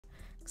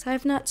because I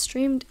have not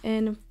streamed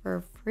in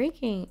for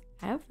freaking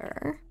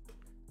ever.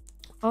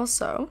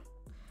 Also,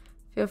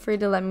 feel free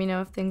to let me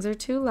know if things are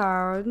too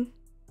loud.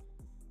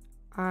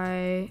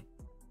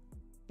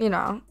 You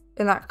know,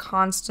 in that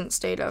constant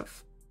state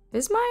of,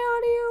 is my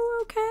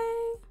audio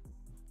okay?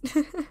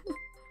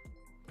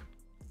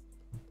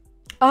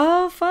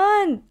 Oh,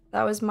 fun!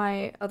 That was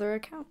my other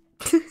account.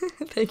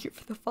 Thank you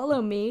for the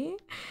follow me.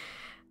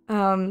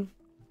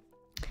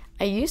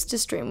 I used to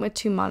stream with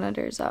 2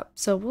 monitors up,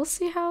 so we'll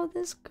see how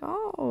this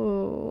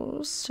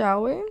goes,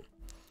 shall we?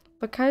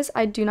 Because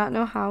I do not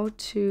know how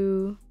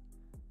to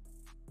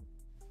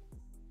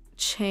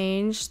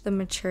change the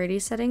maturity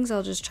settings,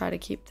 I'll just try to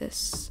keep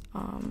this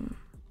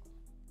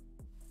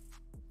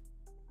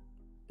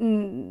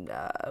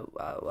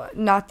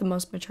not the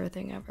most mature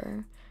thing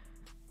ever.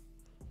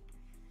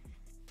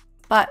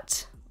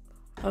 But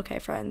okay,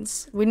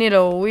 friends, we need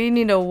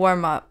a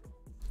warm up,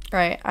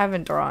 right? I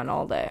haven't drawn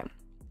all day.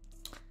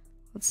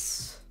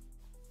 Let's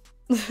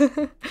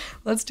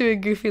do a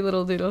goofy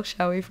little doodle,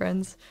 shall we,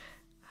 friends?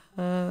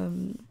 I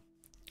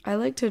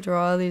like to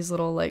draw these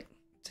little like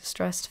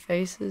distressed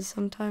faces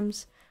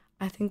sometimes.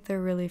 I think they're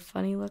really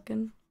funny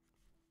looking.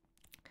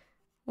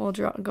 We'll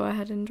go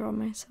ahead and draw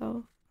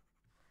myself.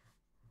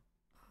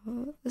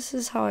 This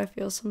is how I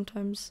feel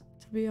sometimes,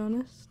 to be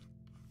honest.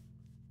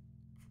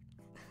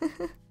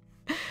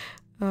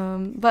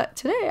 But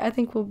today I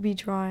think we'll be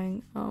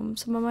drawing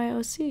some of my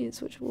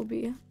OCs, which will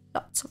be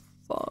lots of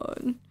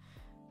fun,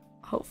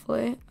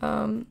 hopefully.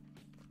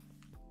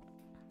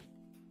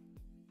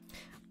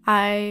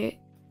 I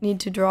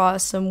need to draw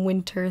some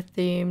winter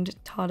themed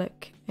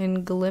Todic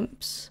and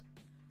Glimpse.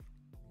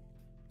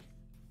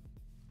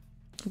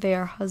 They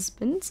are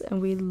husbands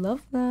and we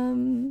love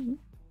them.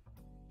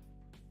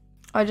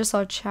 I just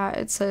saw chat,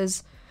 it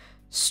says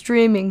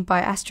streaming by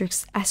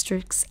asterisk.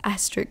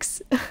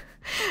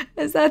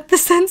 Is that the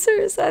censor?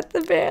 Is that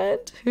the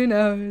band? Who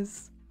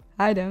knows?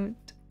 I don't.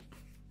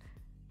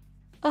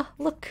 Oh,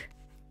 look.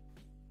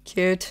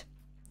 Cute.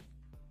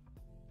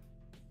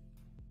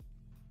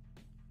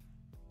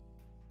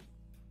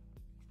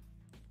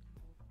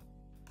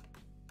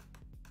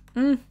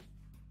 I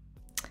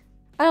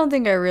don't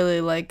think I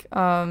really like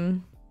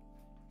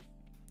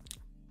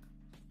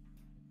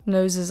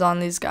noses on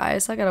these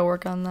guys. I gotta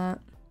work on that.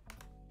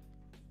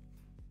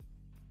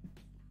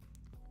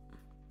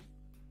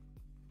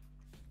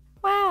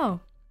 Wow.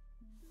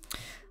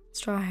 Let's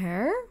draw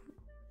hair.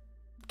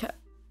 Okay.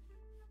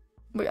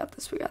 We got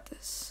this, we got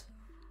this.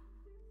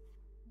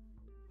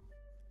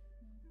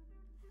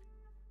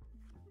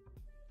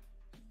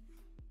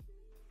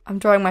 I'm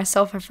drawing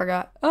myself, I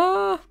forgot.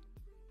 Ah!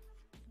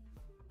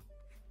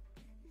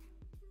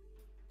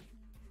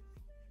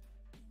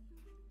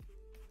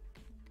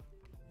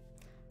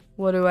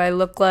 What do I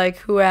look like?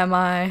 Who am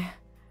I?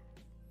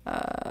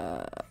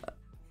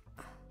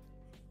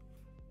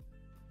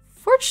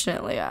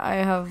 Fortunately, I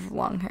have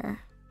long hair.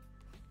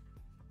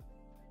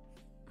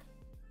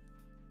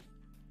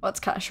 Well, it's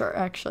kind of short,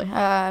 actually.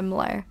 I'm a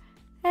liar.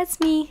 That's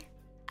me.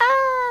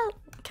 Ah!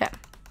 Okay.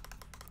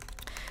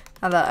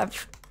 Now that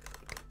I've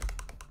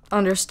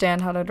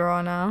understand how to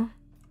draw now,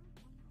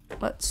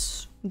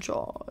 let's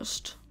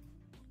just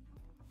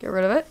get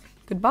rid of it.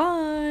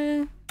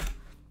 Goodbye.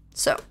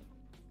 So,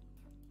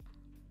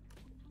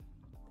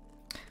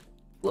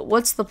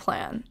 what's the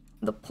plan?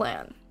 The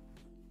plan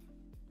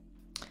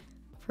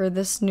for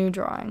this new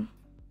drawing.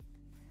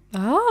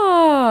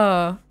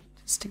 Oh,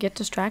 just to get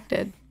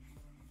distracted.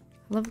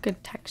 I love a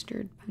good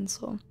textured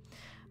pencil.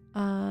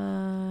 Who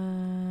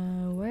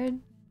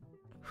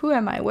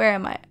am I? Where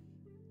am I?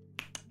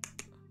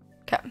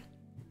 Okay.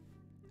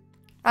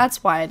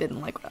 That's why I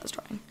didn't like what I was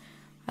drawing.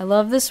 I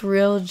love this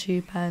real G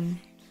pen.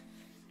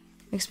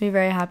 Makes me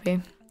very happy.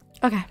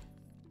 Okay.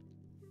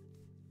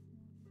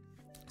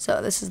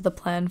 So this is the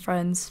plan,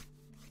 friends.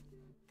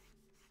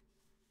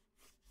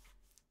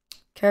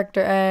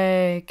 Character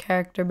A,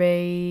 character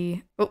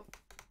B. Oh.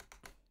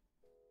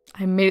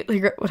 I immediately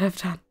regret what I've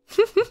done.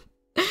 Okay,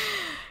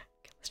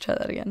 let's try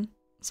that again.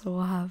 So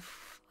we'll have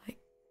like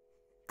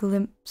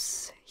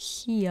glimpse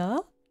here.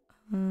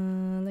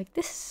 Like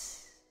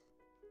this.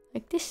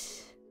 Like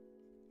this.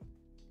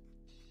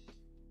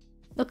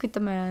 Look at the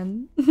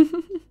man.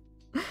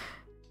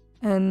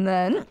 And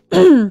then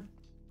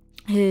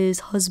his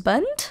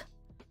husband.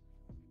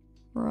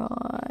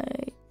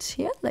 Right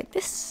here, like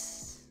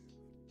this.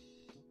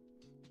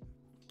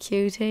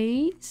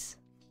 Cuties.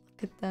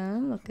 Look at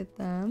them, look at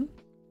them.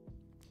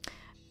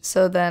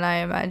 So then I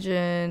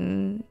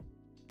imagine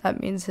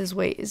that means his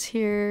weight is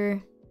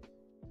here.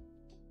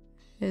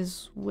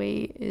 His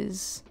weight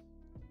is...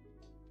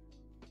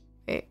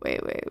 Wait.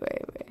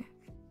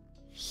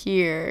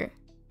 Here.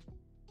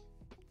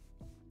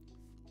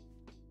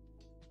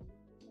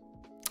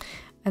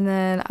 And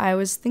then I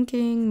was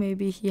thinking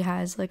maybe he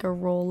has like a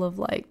roll of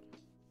like...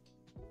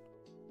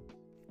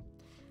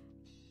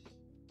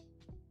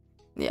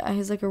 Yeah,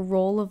 he's like a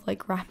roll of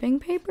like wrapping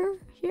paper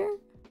here.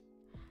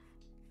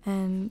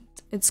 And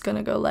it's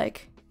gonna go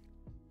like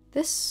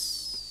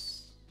this.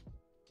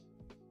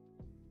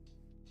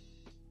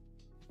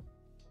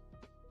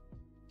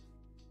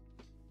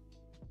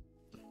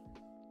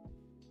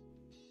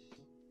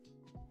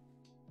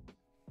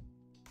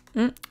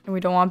 And we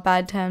don't want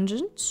bad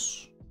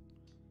tangents.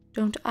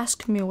 Don't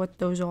ask me what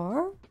those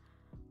are.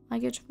 I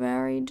get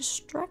very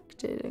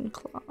distracted in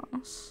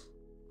class.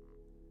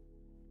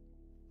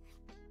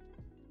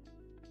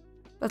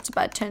 That's a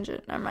bad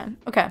tangent. Never mind.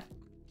 Okay.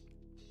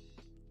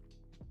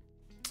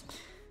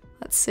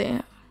 Let's see.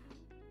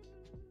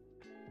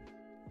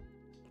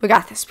 We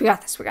got this. We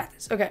got this. We got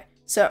this. Okay.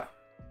 So,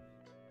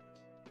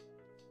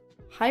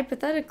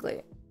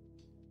 hypothetically,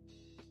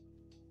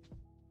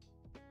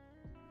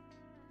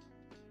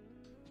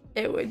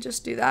 it would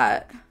just do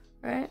that,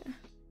 right?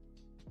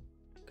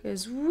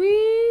 Because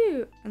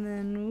we, and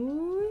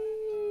then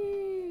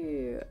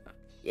we,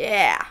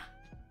 yeah.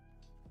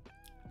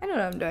 I know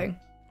what I'm doing.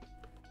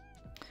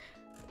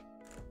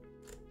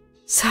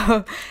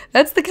 So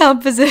that's the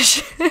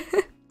composition.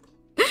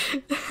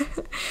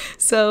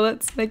 So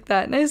let's make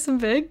that nice and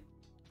big.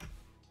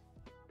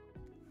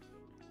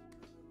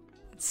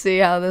 Let's see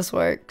how this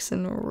works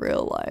in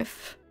real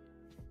life.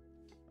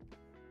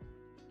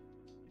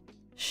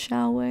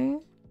 Shall we?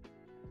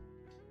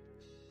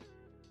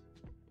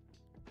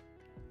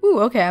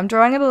 Ooh, okay, I'm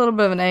drawing at a little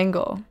bit of an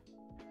angle.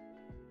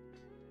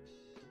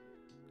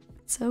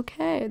 It's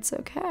okay, it's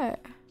okay.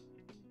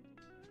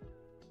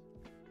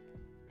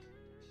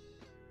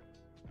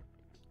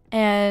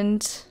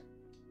 And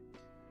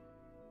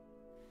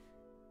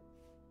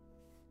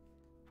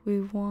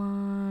we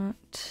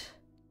want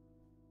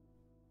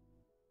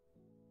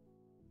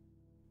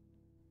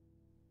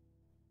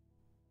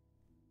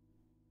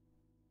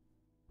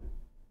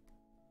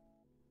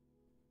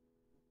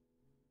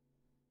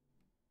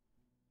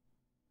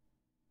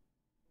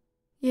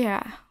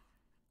yeah.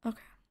 Okay.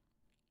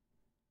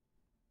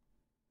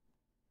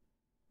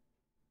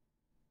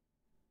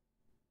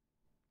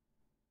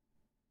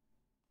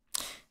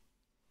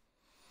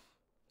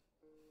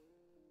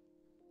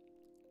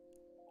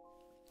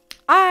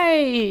 I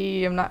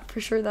am not for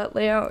sure that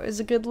layout is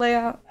a good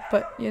layout,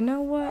 but you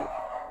know what?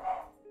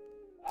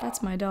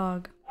 That's my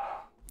dog.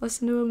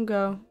 Listen to him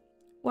go.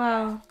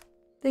 Wow.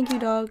 Thank you,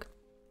 dog.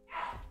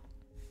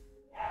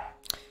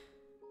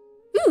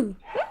 Ooh.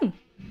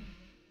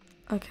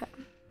 Okay.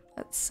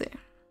 Let's see.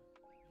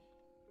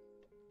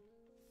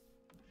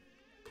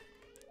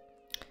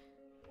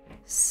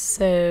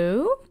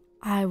 So,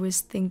 I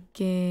was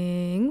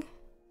thinking,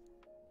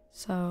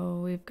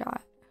 so we've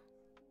got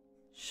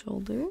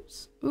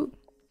shoulders. Ooh.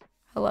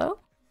 Hello?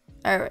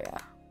 There we go.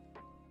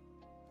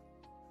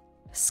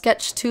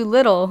 Sketch too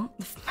little.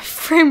 My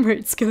frame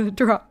rate's gonna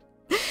drop.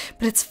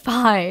 But it's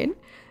fine.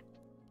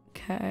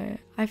 Okay.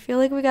 I feel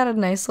like we got a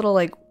nice little,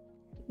 like,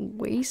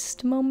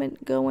 waist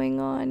moment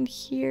going on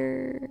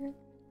here.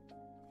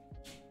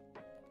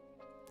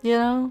 You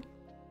know?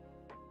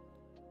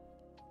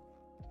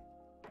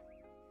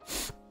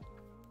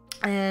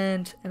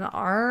 And an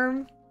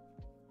arm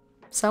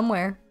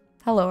somewhere.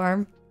 Hello,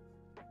 arm.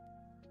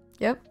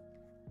 Yep.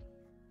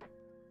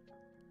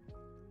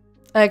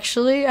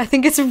 Actually, I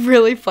think it's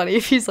really funny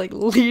if he's like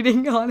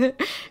leaning on it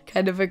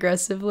kind of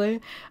aggressively,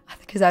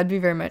 because that'd be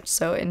very much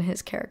so in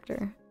his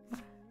character.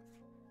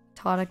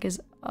 Todic is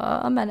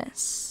a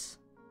menace.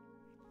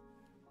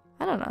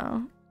 I don't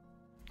know.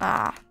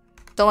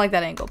 Don't like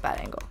that angle. Bad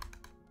angle.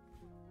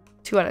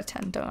 2 out of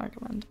 10. Don't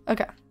recommend.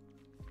 Okay.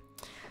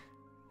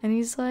 And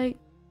he's like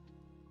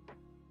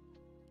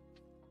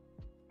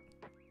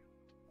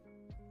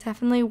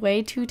definitely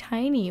way too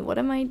tiny. What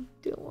am I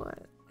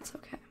doing? It's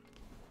okay.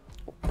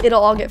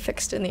 It'll all get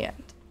fixed in the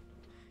end.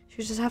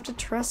 You just have to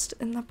trust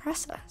in the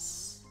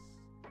process.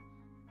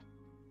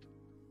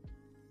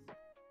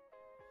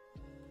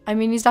 I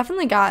mean, he's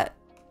definitely got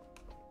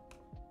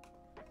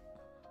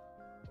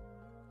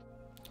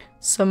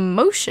some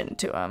motion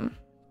to him.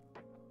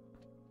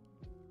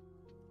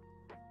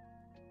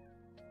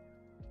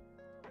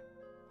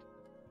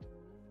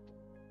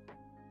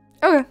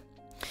 Okay.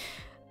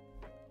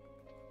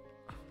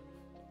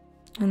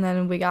 And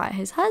then we got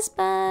his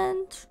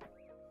husband.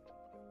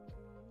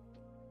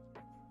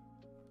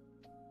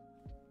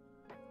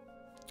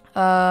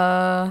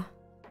 I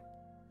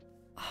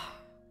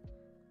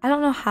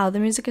don't know how the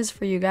music is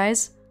for you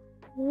guys.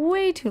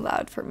 Way too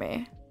loud for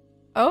me.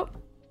 Oh,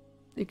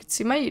 you can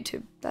see my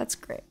YouTube. That's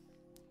great.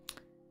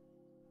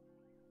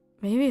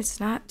 Maybe it's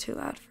not too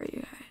loud for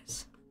you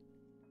guys.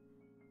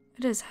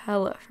 It is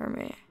hella for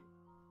me.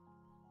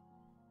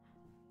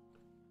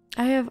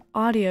 I have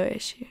audio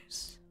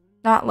issues.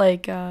 Not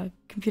like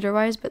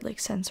computer-wise, but like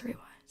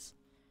sensory-wise.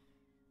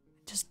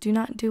 Just do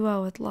not do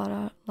well with a lot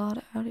of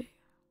audio.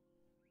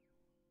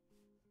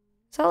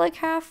 Is that like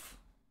half?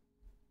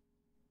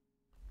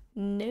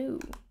 No.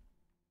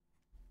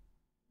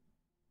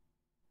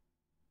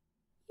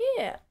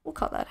 Yeah, we'll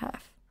call that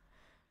half.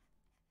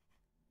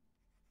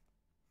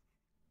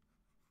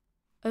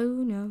 Oh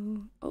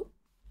no. Oh.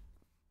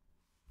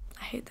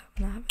 I hate that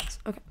when that happens.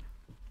 Okay.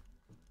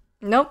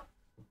 Nope.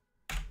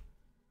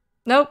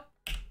 Nope.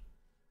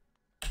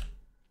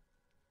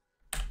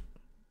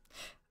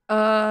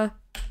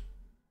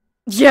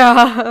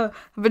 Yeah.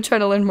 I've been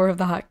trying to learn more of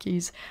the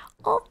hotkeys.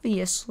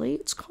 Obviously,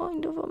 it's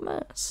kind of a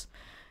mess.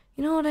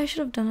 You know what I should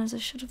have done is I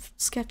should have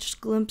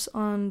sketched glimpse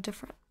on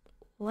different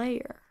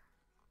layer.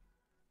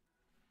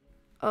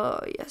 Oh,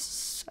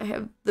 yes. I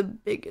have the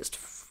biggest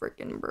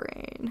freaking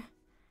brain.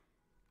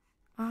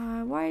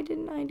 Why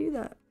didn't I do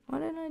that? Why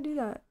didn't I do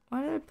that?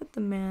 Why did I put the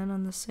man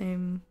on the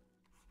same...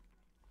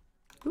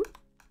 Oop.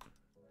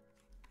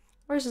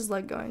 Where's his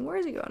leg going? Where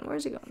is he going? Where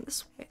is he going?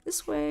 This way.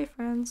 This way,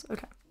 friends.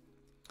 Okay.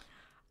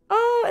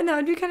 Oh, and that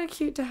would be kind of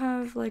cute to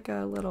have like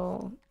a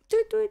little...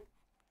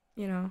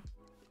 You know.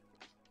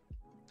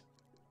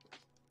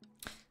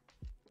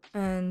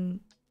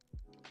 And...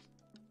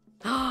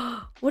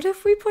 what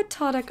if we put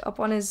Todek up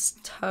on his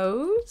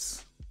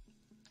toes?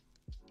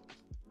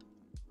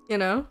 You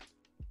know?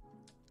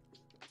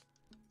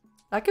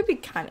 That could be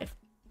kind of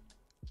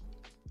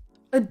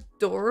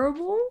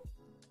adorable.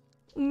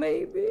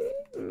 Maybe.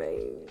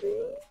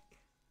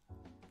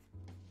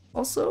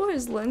 Also,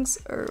 his legs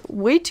are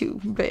way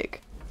too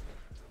big.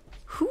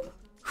 Who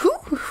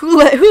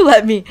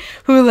let me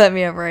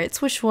have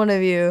rights? Which one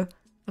of you?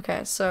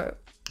 Okay, so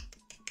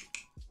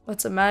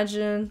let's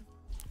imagine,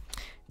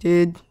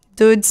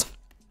 dudes.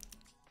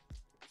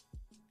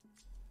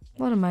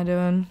 What am I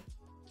doing?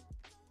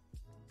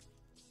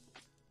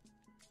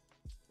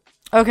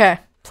 Okay.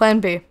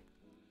 Plan B.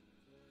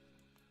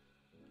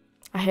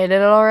 I hated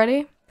it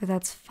already, but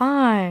that's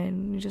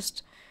fine. You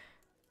just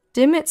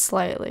dim it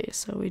slightly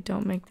so we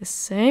don't make the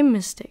same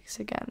mistakes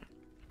again.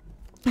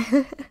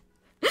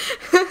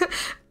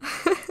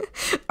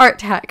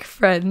 Art hack,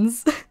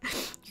 friends.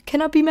 You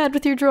cannot be mad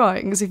with your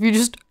drawings if you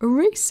just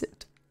erase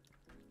it.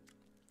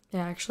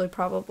 Yeah, actually,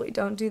 probably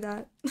don't do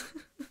that.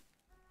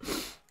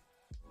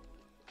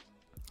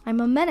 I'm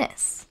a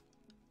menace.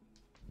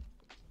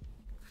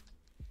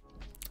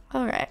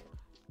 Alright.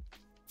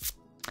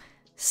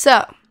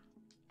 So,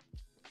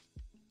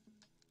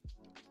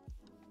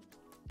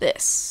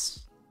 this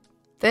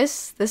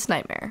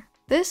nightmare,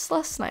 this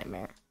less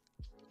nightmare.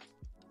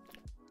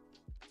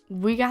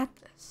 We got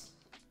this.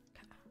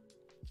 Okay.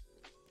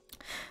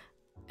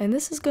 And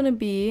this is going to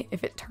be,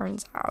 if it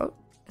turns out,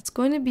 it's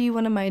going to be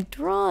one of my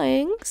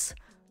drawings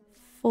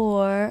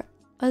for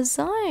a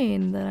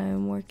zine that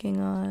I'm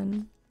working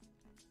on.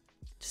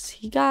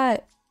 Did I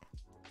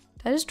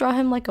just draw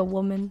him like a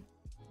woman?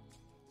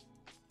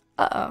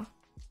 Uh-oh.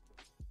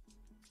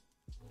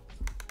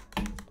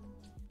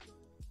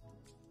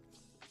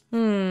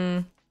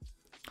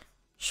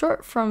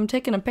 Short from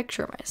taking a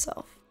picture of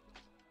myself.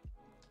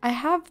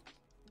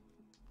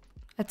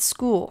 At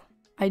school,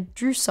 I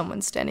drew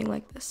someone standing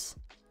like this.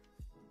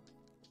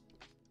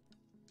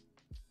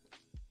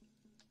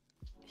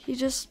 He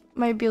just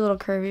might be a little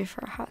curvy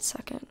for a hot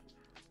second.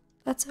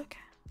 That's okay.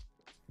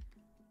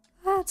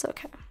 That's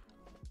okay.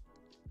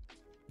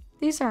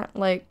 These aren't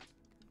like...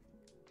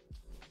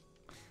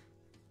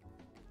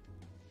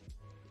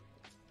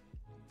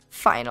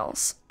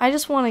 finals. I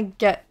just want to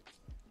get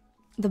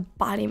the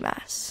body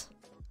mass.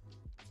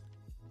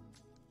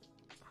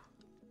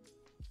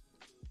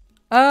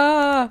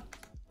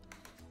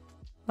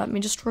 Let me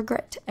just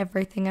regret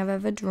everything I've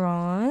ever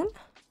drawn.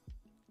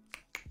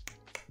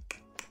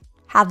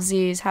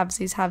 Halvesies.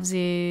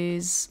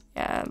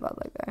 Yeah, about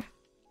like that.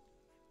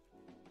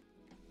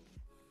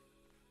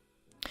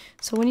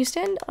 So when you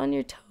stand on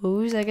your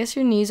toes, I guess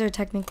your knees are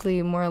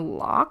technically more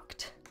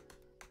locked.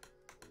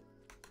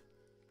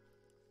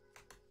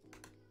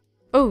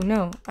 Oh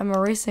no, I'm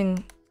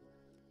erasing.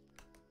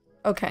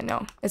 Okay,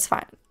 no, it's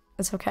fine.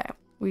 It's okay.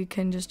 We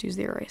can just use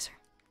the eraser.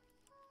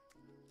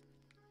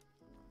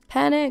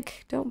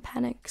 Panic. Don't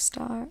panic,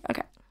 star.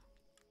 Okay.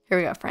 Here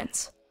we go,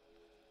 friends.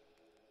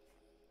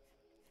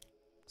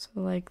 So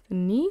like the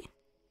knee.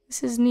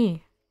 This is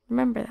knee.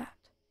 Remember that.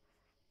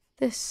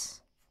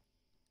 This.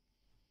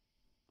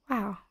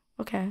 Wow.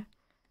 Okay.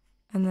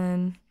 And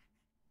then.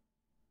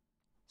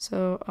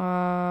 So,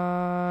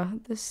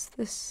 this.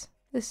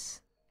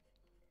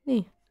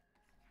 Knee.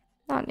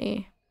 Not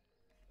knee.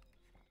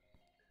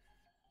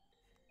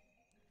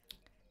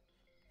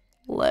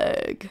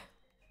 Leg.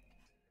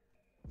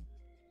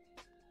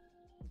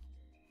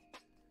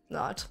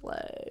 Not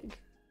leg.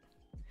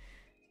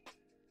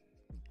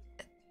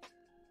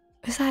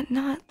 Is that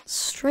not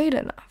straight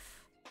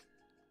enough?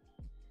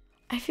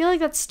 I feel like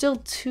that's still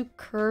too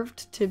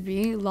curved to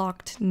be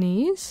locked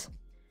knees.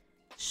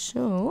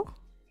 So,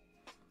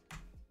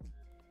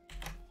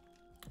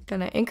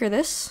 gonna anchor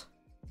this.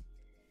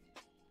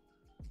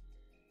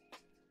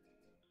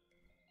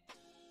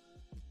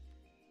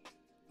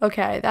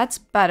 Okay, that's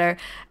better.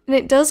 And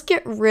it does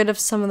get rid of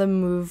some of the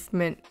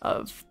movement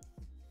of...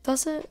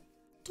 Does it?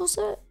 Does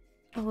it?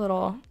 A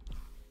little.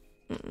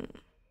 But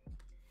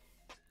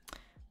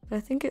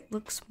I think it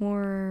looks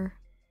more...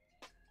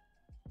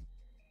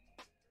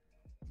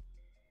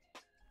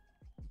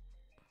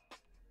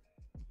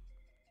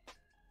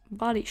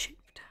 body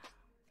shaped.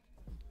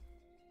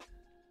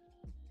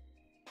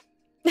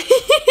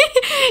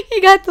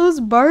 You got those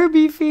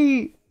Barbie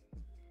feet.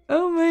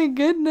 Oh my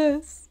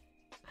goodness.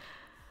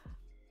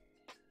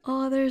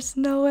 Oh, there's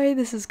no way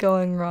this is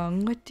going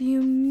wrong. What do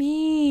you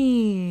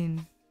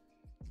mean?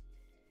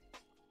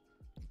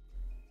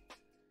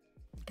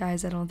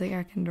 Guys, I don't think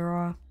I can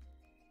draw.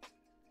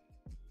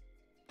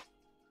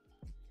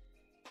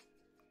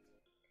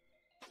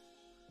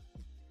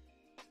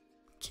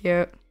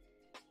 Cute.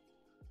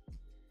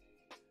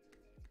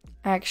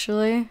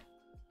 Actually,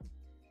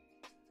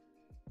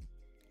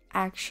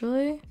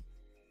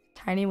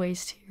 tiny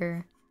waist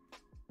here.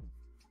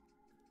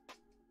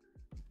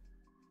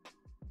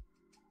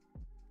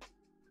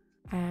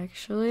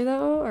 Actually,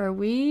 though,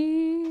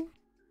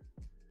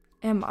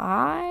 am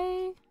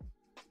I?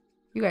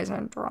 You guys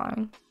aren't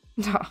drawing.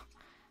 No.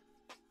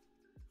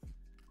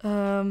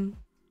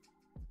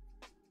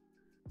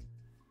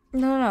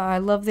 No, I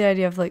love the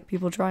idea of like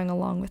people drawing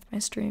along with my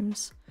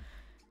streams.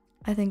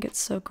 I think it's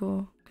so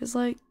cool because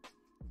like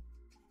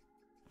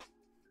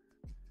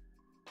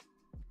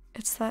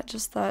it's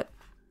just that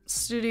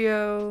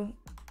studio,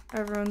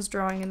 everyone's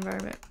drawing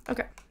environment.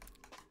 Okay.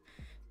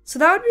 So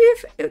that would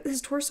be if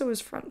his torso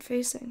was front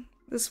facing.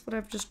 This is what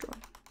I've just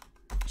drawn,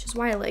 which is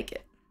why I like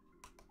it.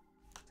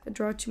 I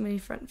draw too many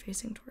front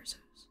facing torsos.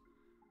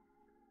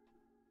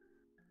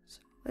 So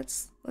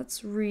let's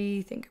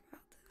rethink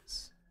about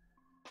this.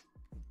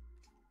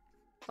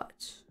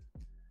 Butt.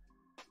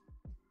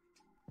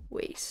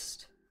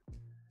 Waist.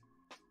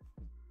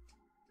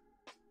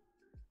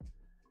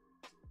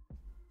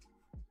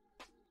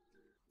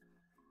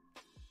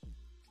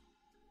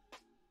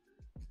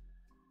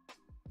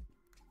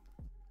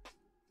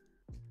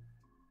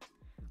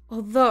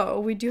 Although,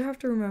 we do have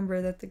to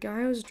remember that the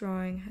guy I was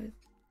drawing had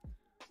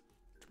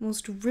the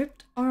most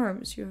ripped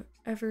arms you've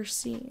ever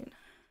seen.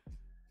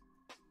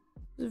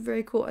 It was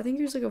very cool. I think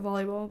he was like a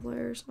volleyball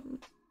player or something.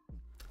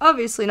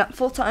 Obviously not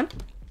full-time.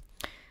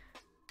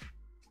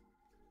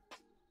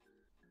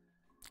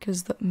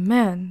 Because,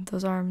 man,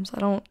 those arms, I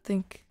don't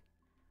think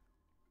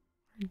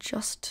you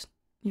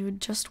would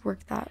just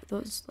work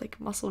those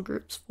like muscle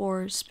groups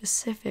for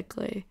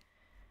specifically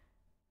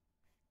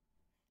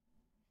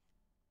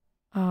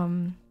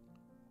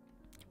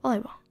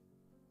volleyball.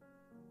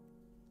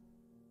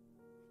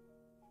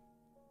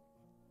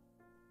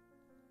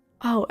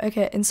 Oh,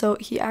 okay, and so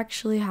he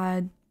actually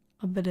had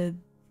a bit of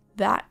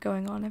that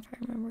going on, if I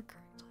remember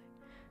correctly.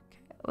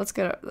 Okay, let's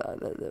get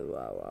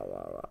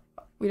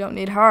we don't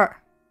need her.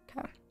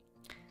 Okay.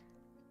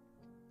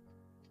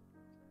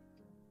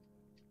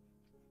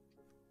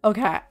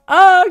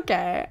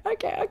 Okay.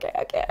 Okay.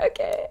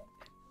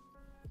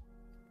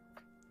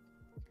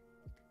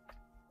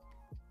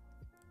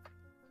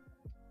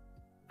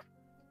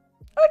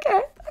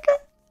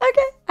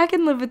 Okay. I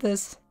can live with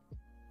this.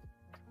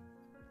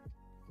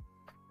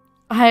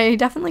 I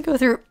definitely go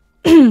through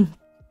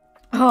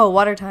oh,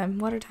 water time.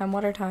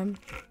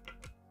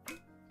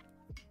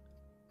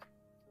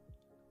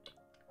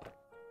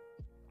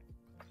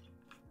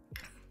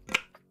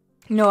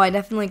 No, I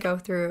definitely go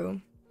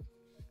through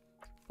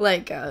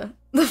like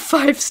the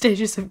 5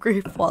 stages of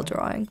grief while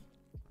drawing.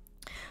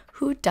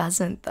 Who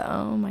doesn't though?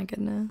 Oh my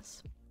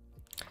goodness.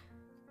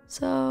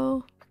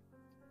 So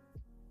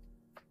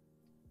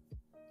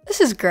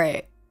this is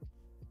great.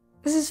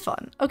 This is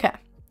fun. Okay.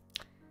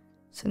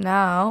 So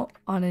now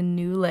on a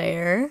new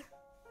layer,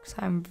 because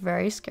I'm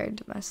very scared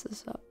to mess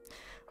this up.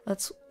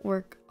 Let's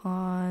work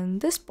on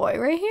this boy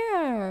right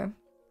here.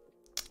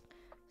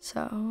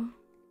 So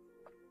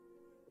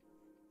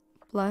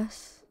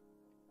bless.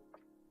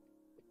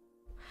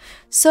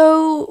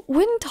 So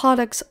when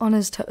Todek's on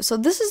his toes, so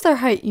this is their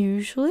height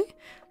usually,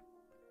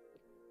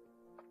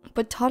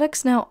 but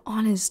Todek's now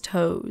on his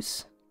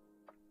toes.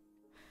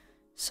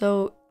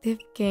 So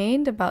they've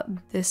gained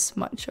about this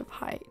much of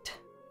height.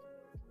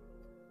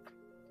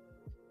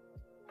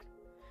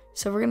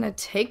 So we're gonna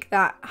take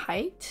that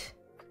height.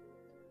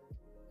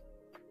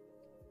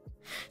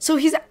 So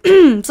he's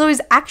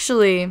he's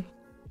actually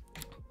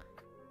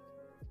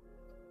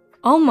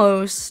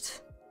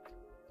almost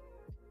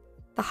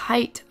the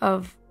height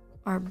of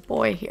our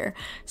boy here.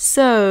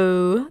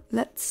 So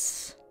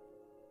let's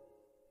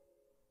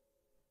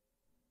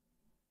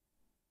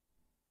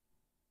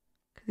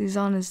because he's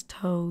on his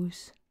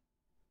toes.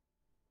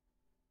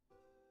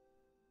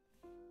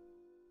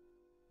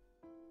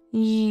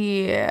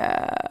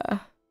 Yeah.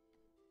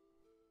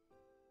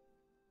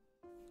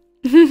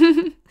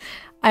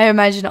 I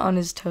imagine on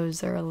his toes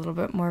they're a little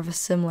bit more of a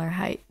similar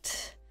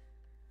height.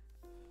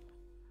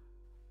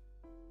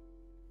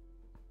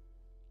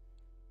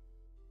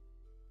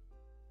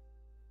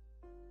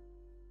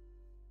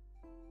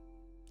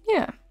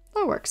 Yeah,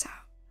 that works out.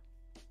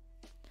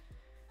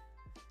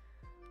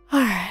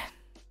 Alright.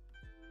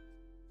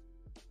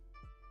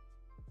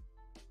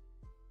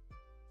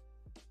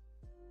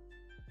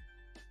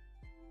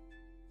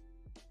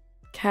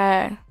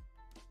 Okay.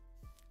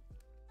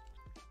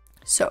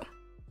 So.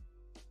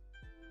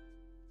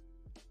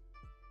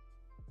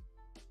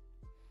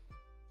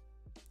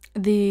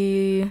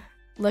 The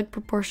leg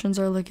proportions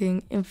are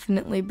looking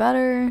infinitely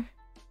better,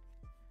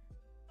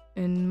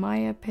 in my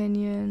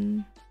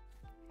opinion.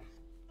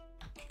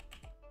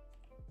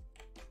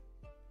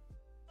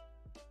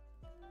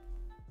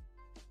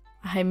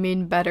 I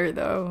mean better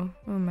though.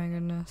 Oh my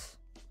goodness.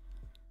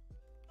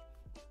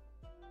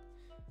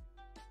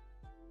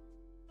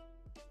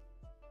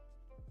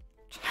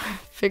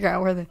 figure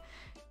out where the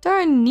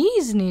darn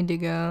knees need to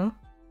go.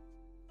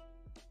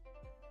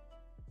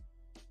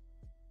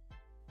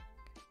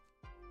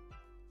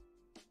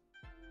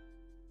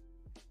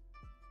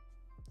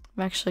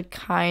 I'm actually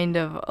kind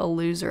of a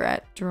loser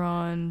at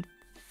drawing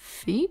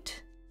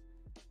feet.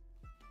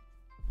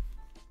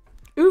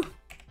 Ooh.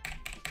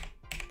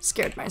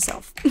 Scared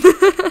myself.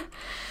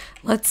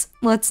 Let's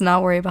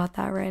not worry about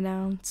that right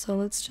now. So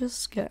let's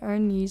just get our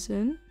knees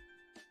in.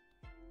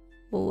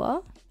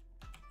 Voila.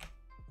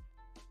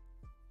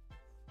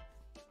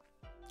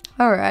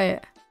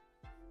 Alright.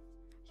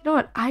 You know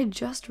what? I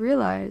just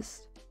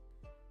realized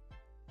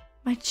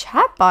my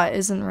chat bot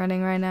isn't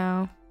running right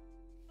now.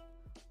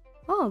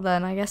 Well,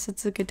 then I guess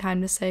it's a good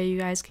time to say you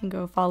guys can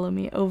go follow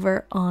me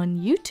over on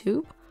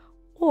YouTube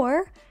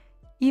or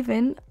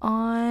even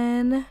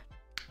on...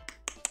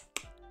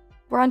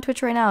 We're on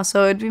Twitch right now,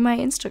 so it'd be my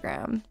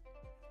Instagram.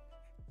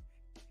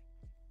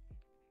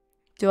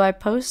 Do I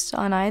post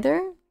on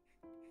either?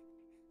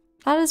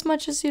 Not as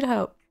much as you'd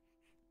hope.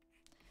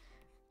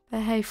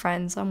 But hey,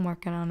 friends, I'm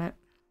working on it.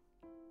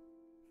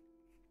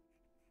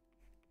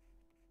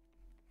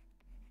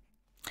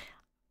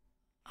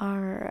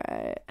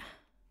 Alright.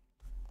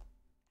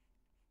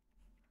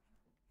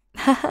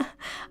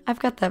 I've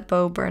got that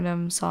Bo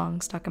Burnham song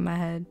stuck in my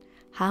head.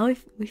 How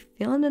we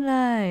feeling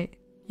tonight?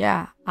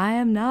 Yeah, I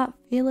am not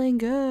feeling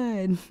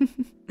good.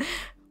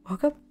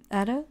 Woke up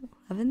at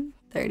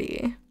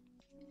 11:30.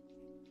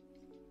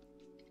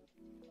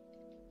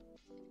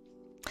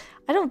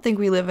 I don't think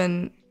we live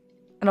in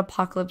an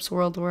apocalypse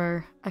world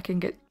where I can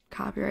get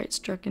copyright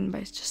stricken by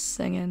just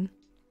singing.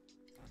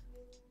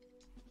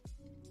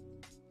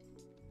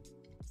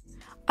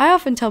 I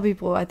often tell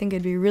people I think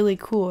it'd be really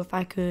cool if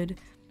I could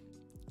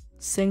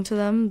sing to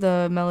them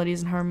the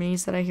melodies and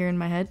harmonies that I hear in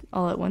my head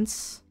all at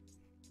once.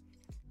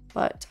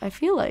 But I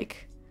feel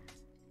like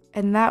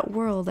in that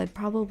world I'd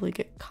probably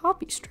get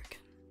copy stricken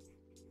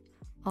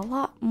a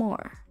lot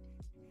more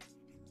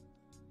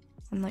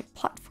on like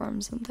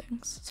platforms and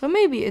things. So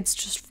maybe it's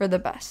just for the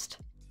best.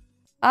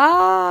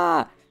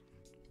 Ah!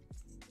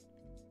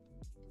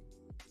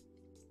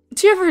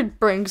 Do you ever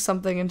bring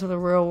something into the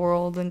real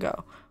world and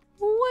go,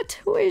 what?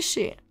 Who is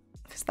she?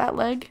 Because that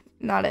leg,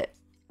 not it.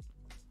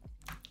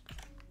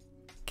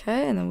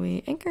 Okay, and then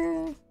we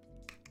anchor.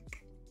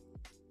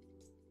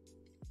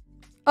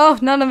 Oh,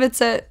 none of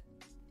it's it.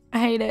 I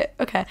hate it.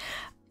 Okay.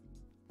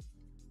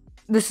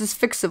 This is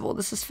fixable.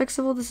 This is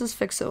fixable. This is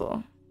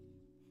fixable.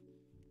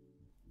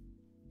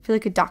 I feel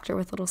like a doctor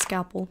with a little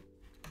scalpel.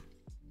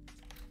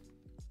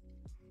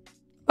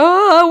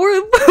 Oh,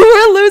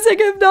 we're losing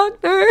him,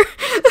 doctor.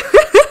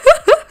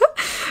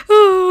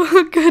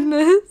 Oh,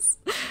 goodness.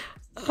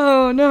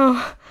 Oh,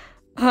 no.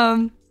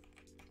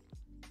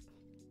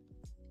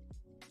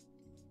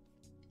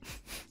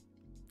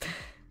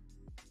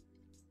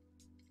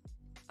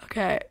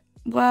 Okay,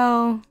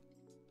 well,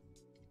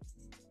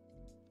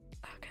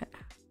 okay.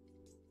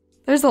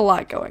 There's a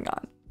lot going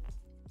on.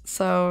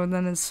 So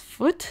then his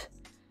foot.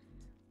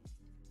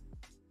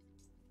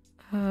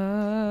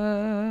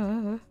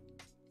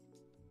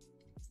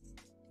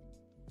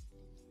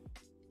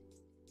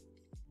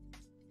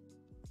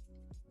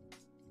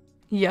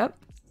 Yep.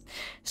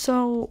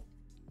 So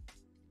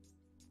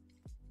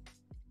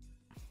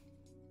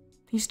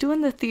he's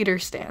doing the theater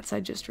stance, I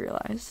just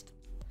realized.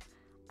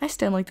 I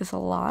stand like this a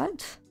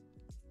lot.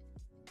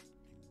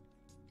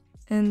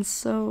 And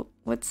so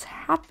what's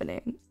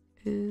happening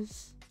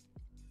is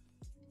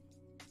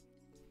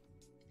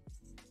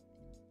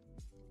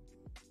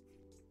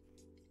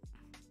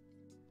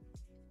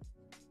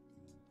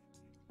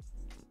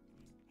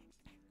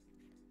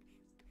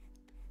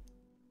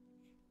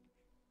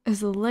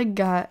the leg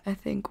got, I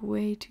think,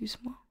 way too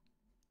small.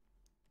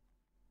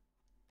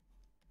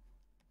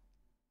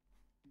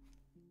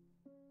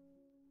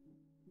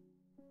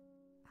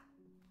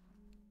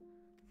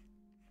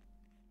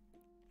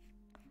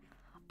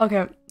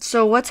 Okay,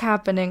 so what's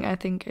happening, I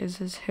think, is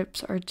his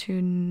hips are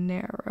too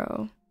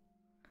narrow.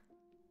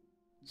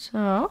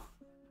 So,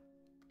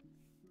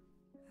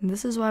 and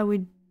this is why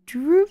we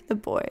drew the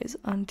boys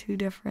on 2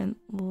 different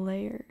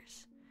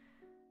layers.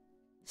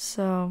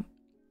 So,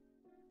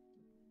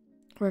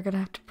 we're gonna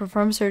have to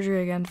perform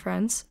surgery again,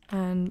 friends,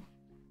 and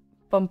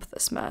bump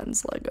this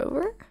man's leg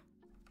over.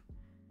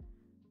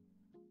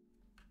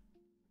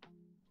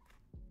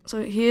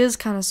 So he is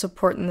kind of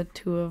supporting the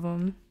 2 of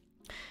them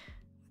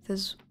with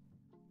his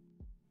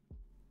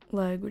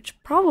leg, which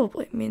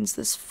probably means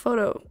this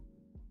photo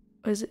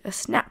was a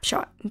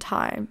snapshot in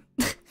time,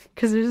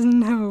 because there's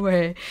no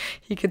way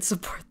he could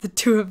support the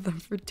 2 of them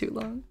for too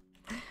long.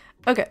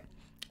 Okay,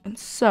 and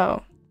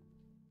so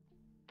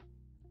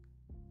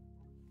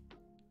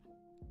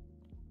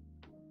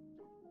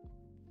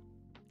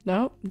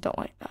no, don't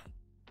like that.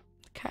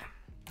 Okay,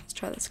 let's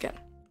try this again.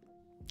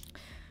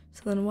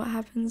 So then what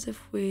happens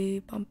if we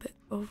bump it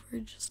over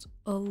just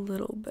a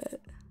little bit?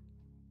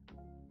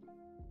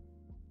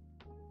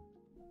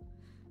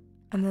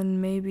 And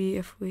then maybe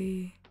if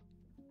we...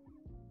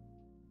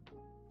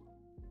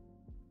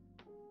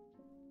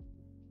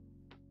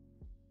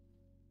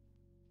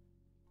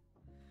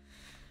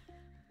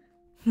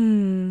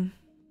 I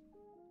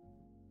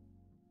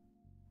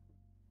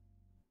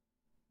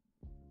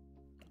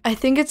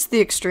think it's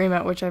the extreme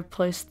at which I've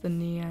placed the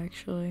knee,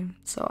 actually.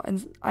 So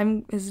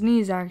his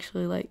knee is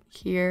actually like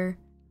here,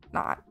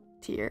 not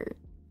here,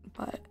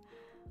 but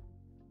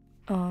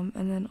and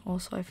then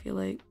also I feel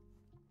like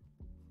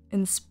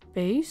in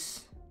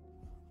space.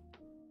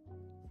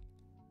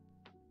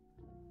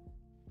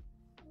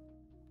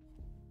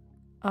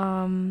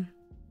 I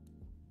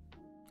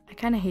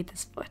kind of hate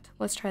this foot.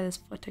 Let's try this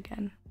foot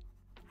again.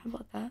 How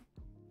about that?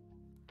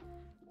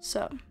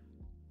 So.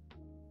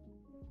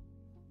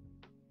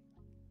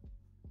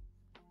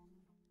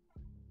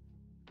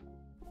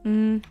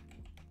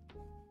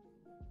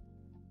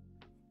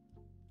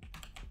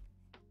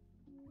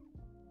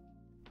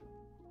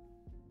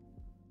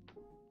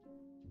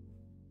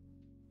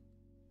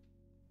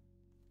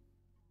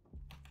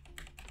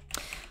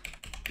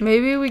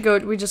 Maybe we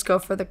just go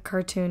for the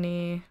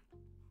cartoony.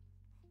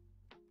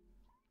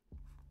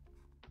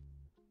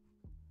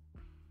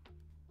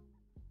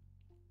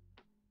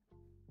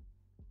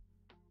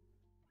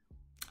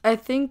 I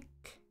think,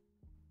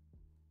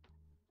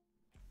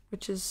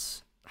 which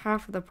is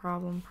half of the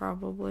problem,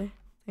 probably,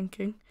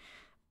 thinking.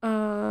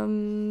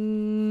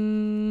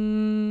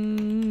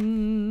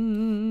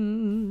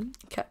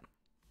 Okay.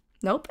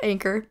 Nope,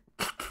 anchor.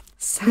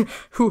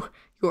 You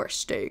are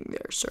staying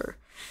there, sir.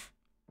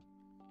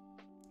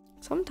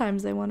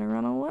 Sometimes they want to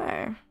run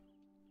away.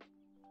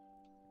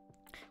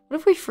 What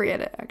if we free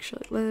edit,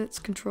 actually? Let's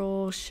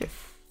control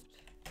shift.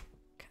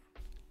 Okay.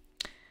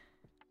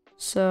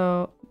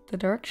 So, the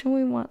direction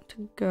we want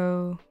to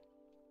go.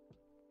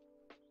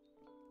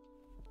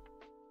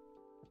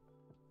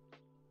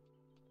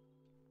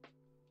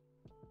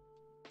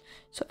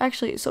 So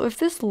actually, so if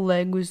this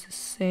leg was the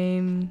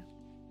same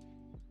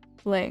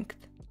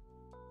length,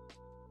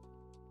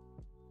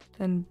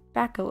 then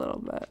back a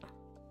little bit.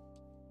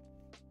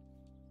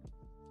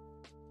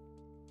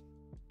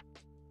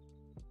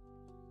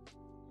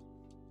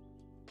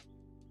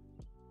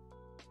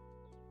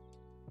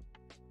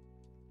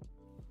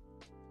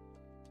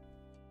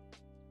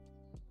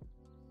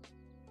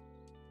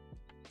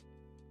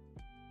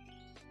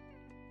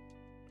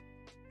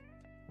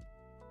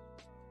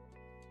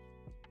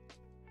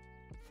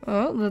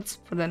 Oh, let's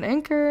put an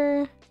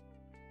anchor.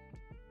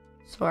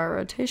 So our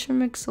rotation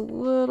makes a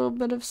little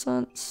bit of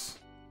sense.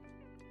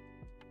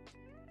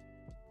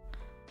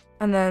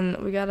 And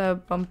then we gotta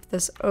bump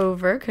this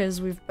over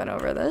because we've been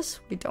over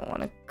this. We don't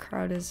want to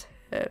crowd his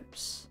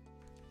hips.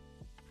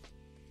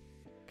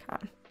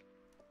 Okay.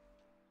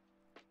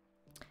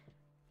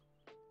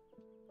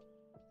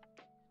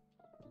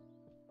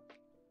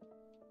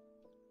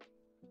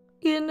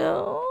 You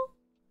know,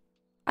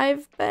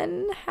 I've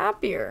been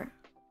happier.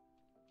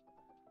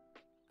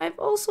 I've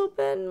also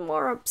been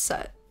more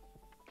upset.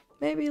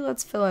 Maybe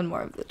let's fill in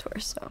more of the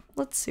torso.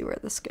 Let's see where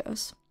this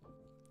goes.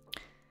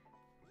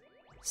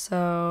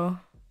 So,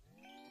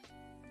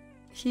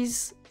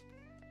 he's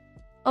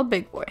a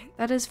big boy,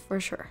 that is for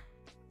sure.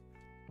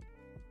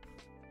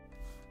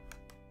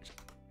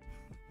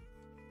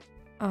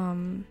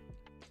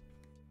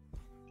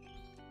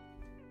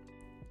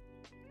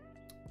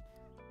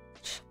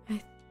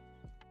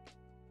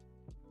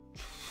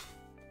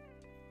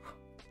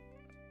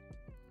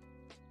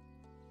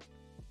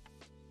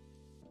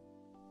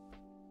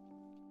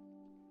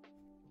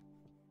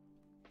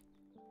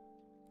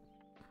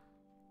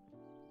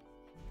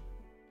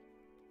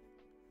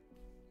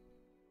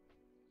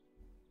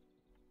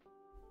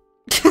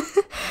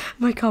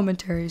 My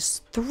commentary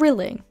is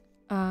thrilling.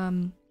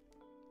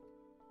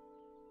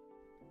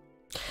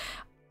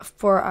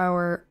 For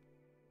our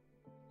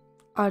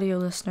audio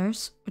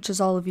listeners, which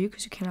is all of you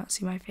because you cannot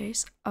see my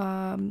face,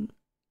 I've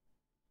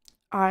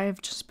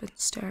just been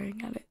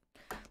staring at it,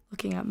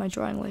 looking at my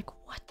drawing like,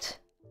 what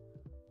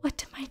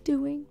am I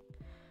doing?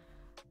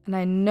 And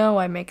I know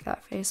I make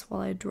that face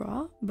while I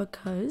draw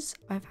because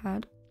I've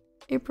had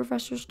a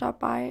professor stop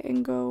by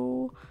and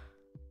go,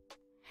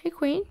 "Hey,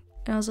 Queen,"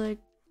 and I was like,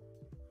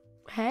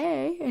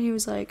 "Hey," and he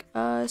was like,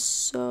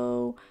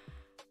 so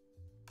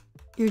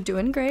you're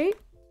doing great."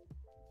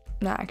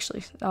 No,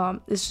 actually,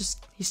 it's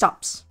just, he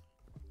stops.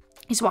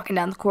 He's walking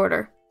down the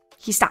corridor.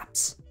 He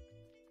stops.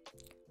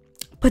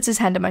 Puts his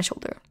hand on my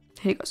shoulder. And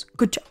he goes,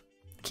 "Good job."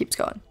 Keeps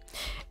going.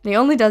 And he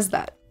only does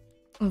that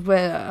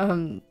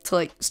when, to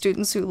like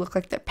students who look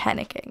like they're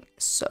panicking.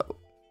 So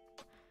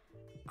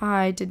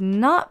I did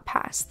not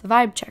pass the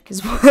vibe check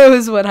is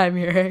what I'm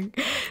hearing.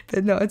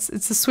 But no, it's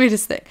the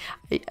sweetest thing.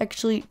 I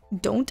actually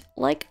don't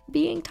like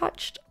being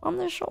touched on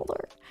the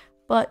shoulder.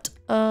 But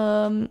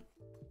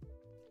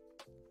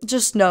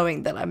just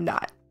knowing that I'm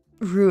not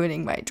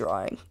ruining my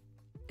drawing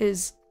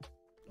is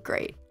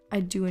great. I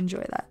do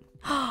enjoy that.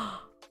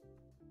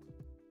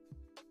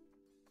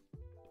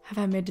 Have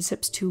I made his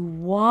hips too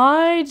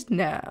wide?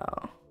 No.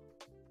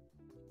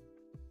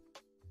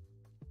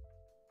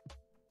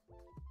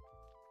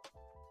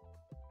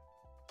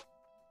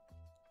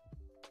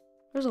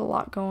 There's a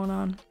lot going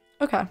on.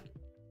 Okay.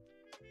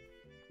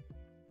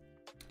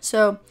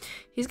 So,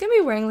 he's gonna be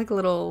wearing like a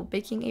little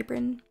baking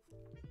apron.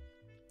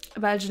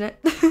 Imagine it.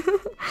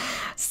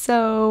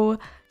 So,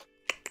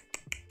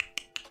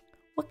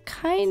 what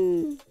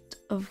kind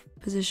of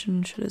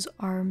position should his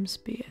arms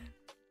be in?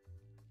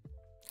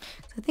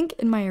 So I think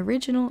in my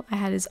original, I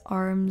had his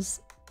arms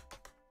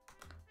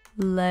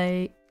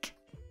like,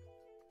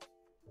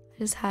 I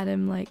just had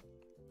him like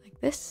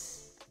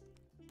this.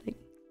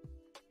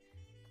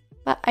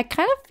 But I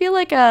kind of feel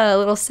like a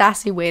little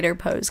sassy waiter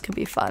pose could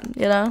be fun,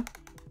 you know?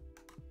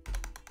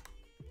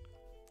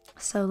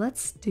 So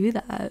let's do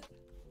that.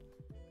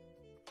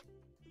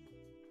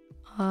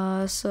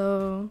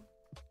 So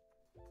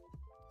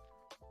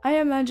I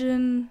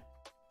imagine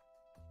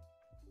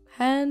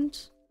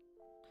hand.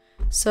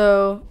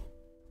 So,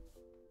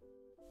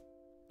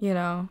 you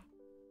know,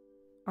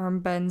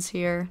 arm bends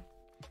here.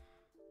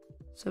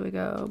 So we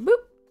go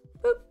boop,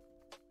 boop.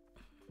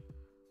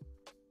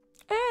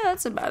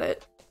 That's about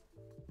it.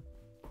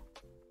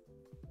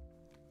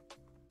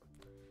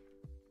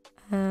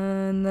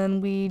 And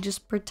then we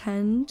just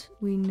pretend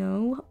we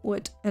know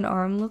what an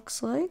arm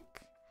looks like.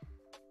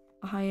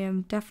 I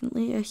am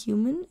definitely a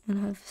human and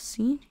have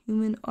seen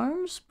human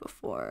arms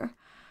before.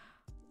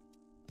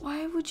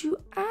 Why would you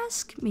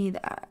ask me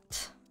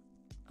that?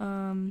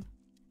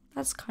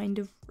 That's kind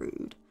of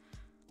rude.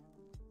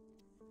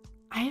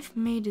 I've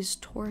made his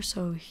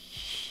torso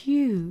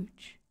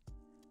huge.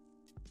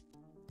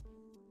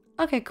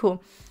 Okay,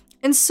 cool.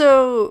 And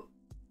so,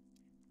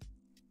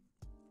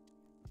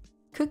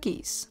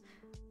 cookies.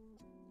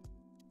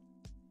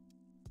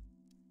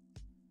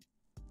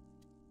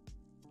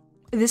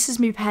 This is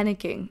me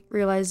panicking,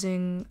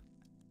 realizing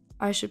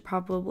I should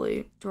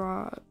probably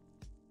draw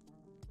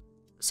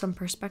some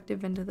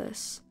perspective into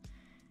this.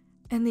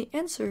 And the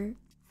answer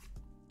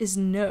is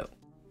no.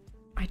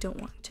 I don't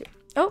want to.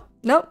 Oh,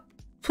 no,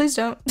 please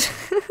don't.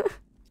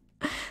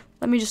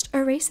 Let me just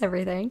erase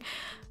everything.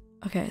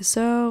 Okay,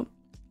 so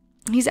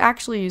he's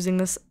actually using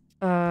this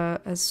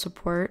as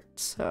support,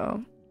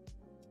 so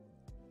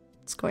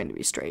it's going to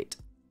be straight,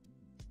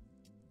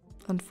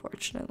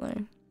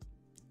 unfortunately.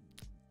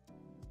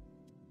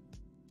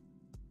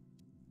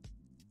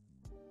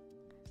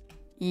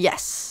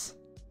 Yes.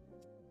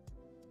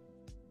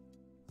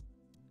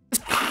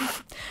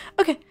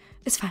 Okay,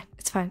 it's fine.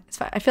 It's fine. It's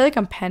fine. I feel like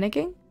I'm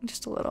panicking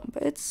just a little,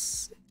 but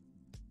it's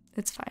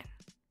fine.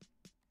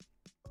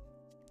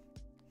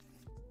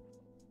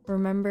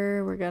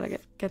 Remember, we're gonna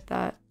get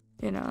that,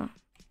 you know.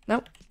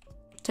 Nope.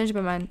 Change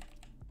my mind.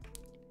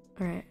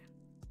 All right.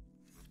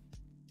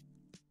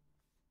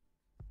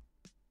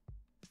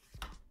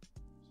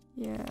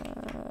 Yeah.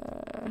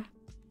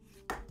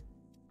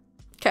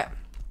 Okay.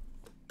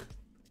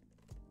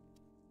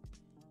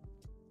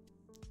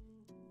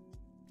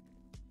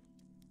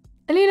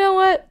 And you know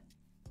what?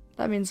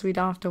 That means we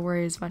don't have to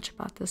worry as much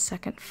about the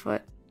second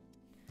foot.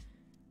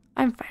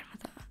 I'm fine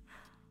with that.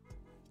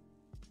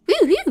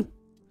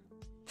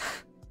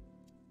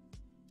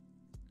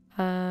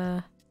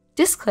 Woo-hoo!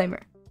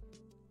 Disclaimer.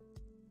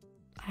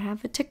 I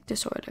have a tic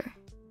disorder.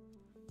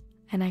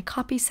 And I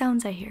copy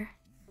sounds I hear.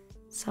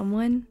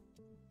 Someone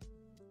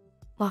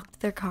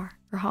locked their car,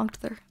 or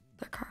honked their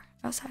car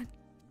outside.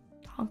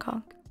 Honk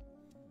honk.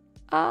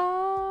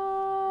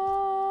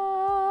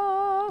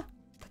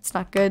 That's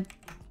not good.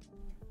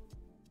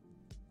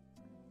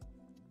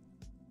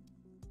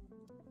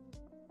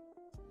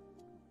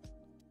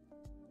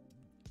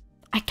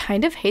 I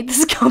kind of hate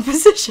this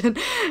composition.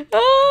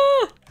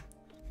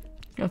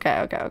 Okay.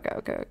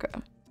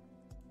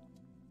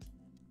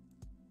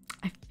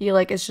 I feel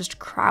like it's just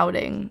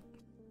crowding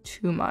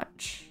too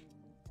much.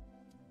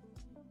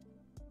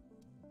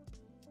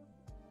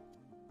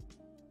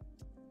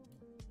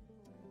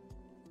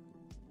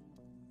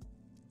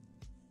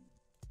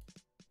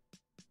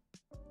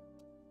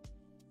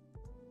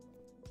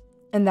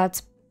 And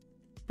that's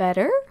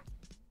better?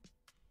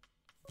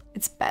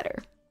 It's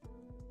better.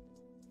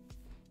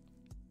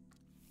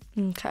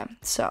 Okay,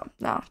 so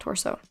now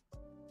torso.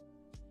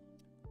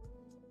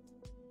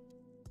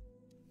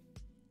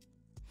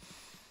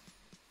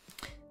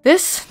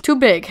 This, too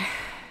big.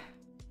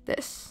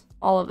 This,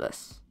 all of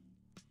this.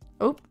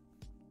 Oh.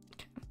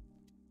 Okay.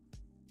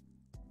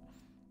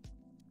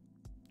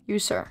 You,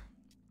 sir.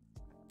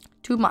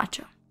 Too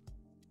macho.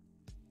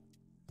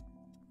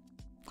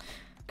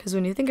 Because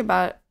when you think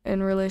about it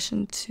in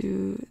relation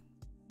to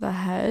the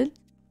head,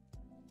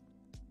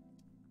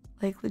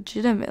 like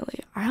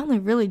legitimately, I only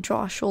really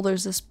draw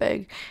shoulders this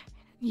big.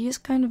 He is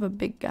kind of a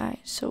big guy,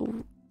 so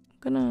I'm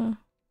gonna...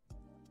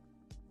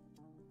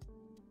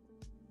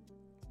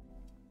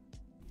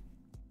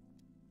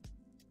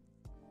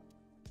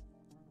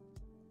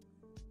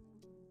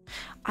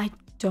 I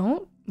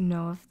don't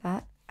know if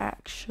that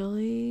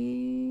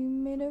actually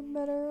made it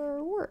better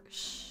or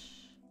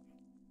worse.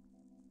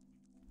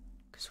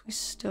 Because we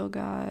still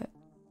got...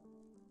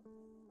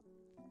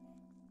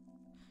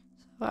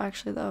 So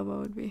actually the elbow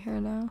would be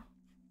here now.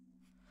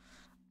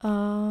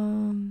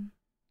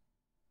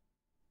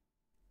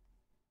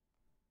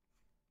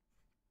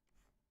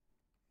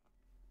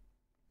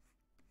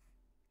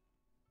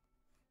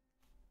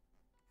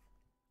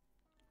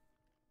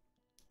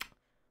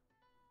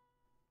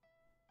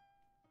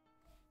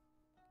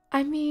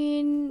 I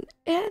mean,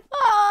 I'm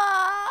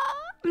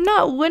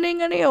not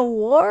winning any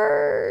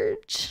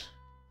awards.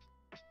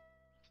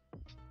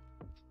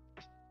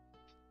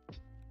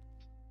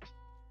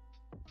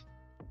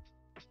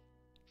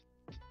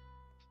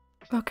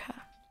 Okay.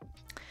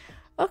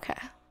 Okay.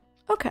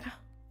 Okay.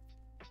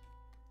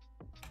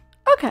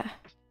 Okay.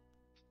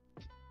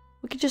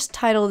 We could just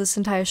title this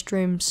entire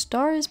stream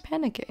Star is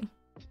Panicking.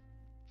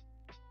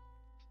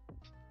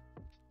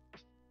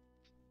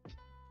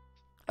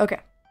 Okay.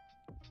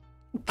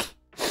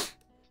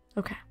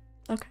 Okay.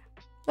 Okay.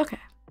 Okay.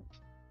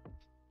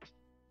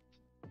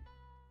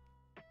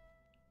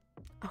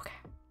 Okay.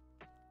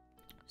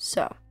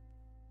 So.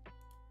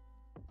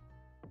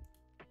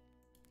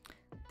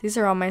 These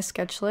are all my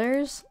sketch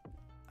layers.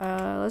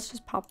 Let's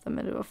just pop them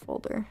into a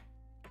folder.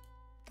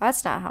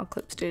 That's not how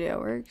Clip Studio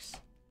works.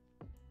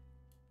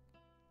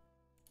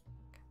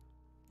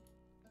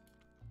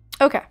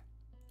 Okay.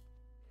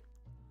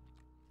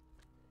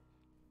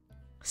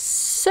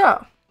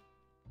 So,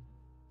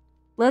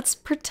 let's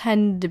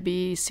pretend to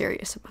be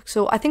serious.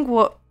 So I think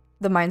what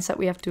the mindset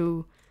we have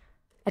to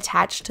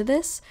attach to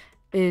this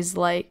is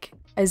like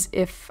as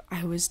if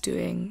I was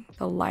doing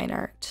the line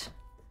art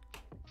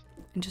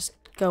and just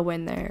go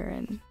in there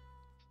and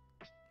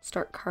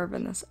start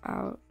carving this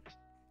out.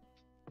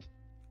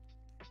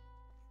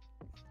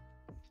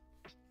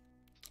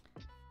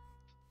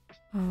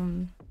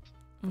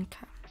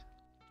 Okay.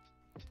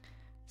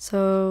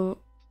 So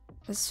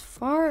as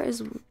far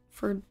as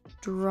for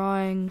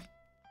drawing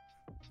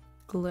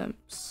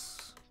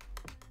glimpse,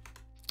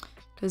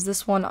 because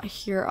this one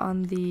here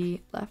on the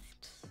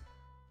left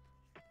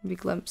be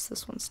glimpse,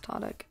 this one's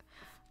tonic.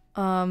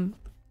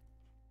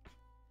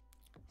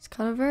 It's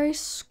got a very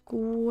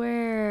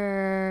square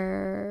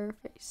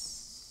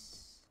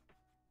face.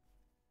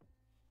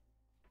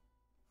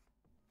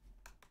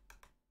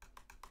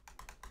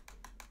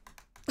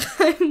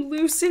 I'm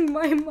losing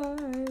my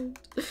mind.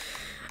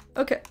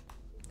 Okay,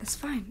 it's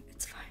fine.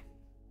 It's fine.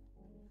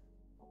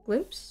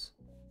 Glimpse.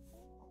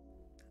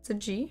 That's a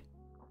G.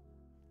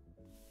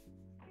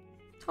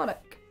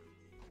 Tonic.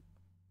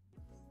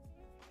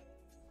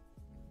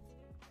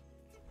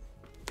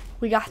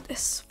 We got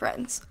this,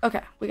 friends.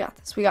 Okay, we got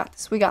this. We got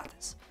this. We got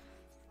this.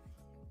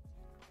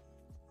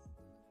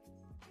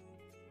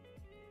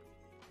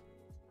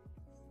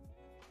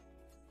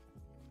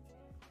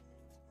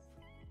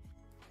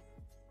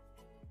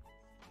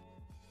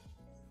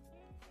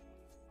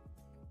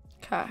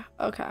 Okay,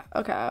 okay,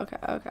 okay, okay,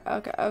 okay,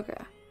 okay,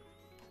 okay.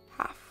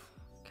 Half.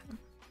 Okay.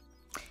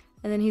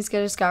 And then he's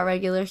just got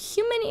regular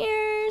human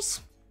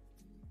ears.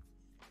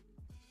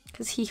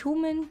 Cause he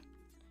human.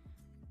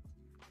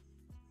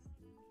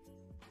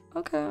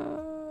 Okay.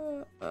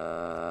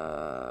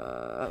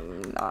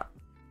 I'm not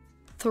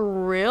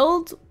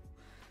thrilled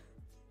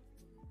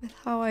with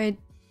how I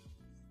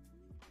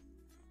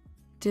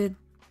did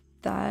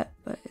that,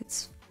 but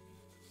it's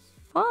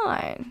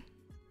fine.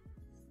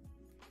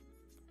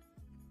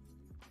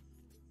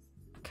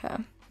 Okay.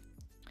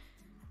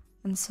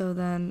 And so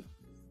then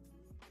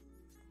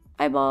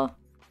eyeball.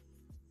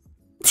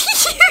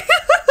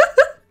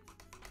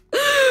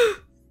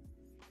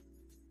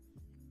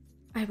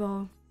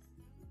 Eyeball.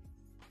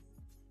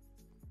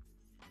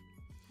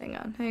 Hang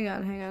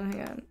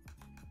on.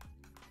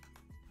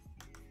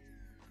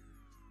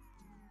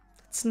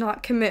 Let's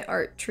not commit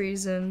art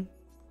treason.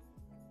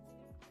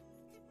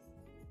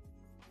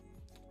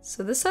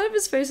 So this side of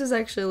his face is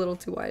actually a little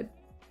too wide.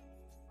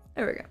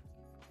 There we go.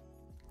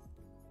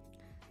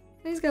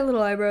 And he's got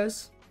little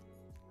eyebrows.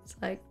 It's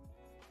like,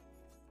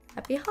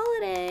 happy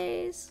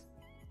holidays.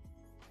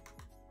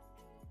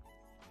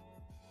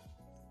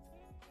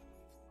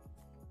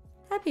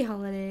 Happy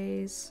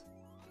holidays.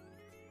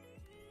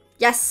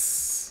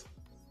 Yes!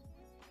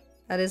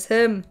 That is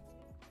him.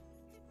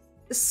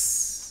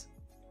 This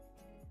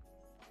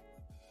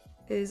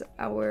is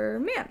our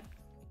man.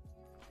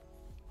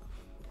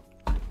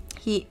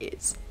 He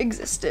is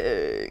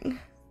existing.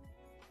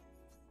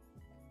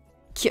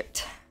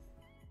 Cute.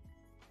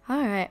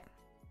 Alright.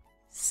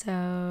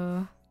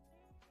 So,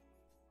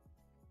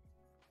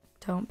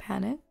 don't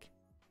panic.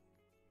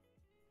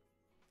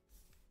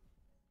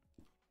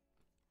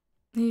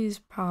 He's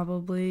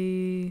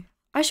probably...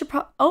 I should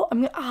probably... Oh,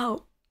 I'm gonna...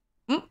 Oh.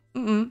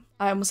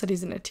 I almost said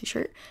he's in a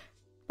t-shirt.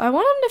 I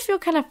want him to feel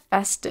kind of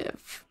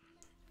festive.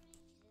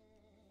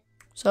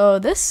 So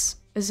this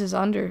is his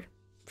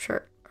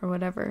undershirt or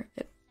whatever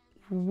it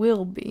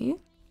will be.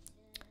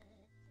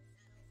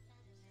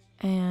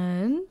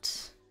 And...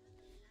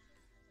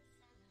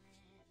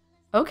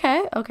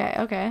 Okay.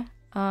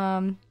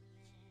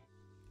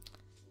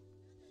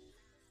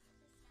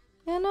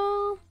 You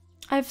know,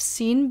 I've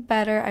seen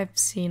better, I've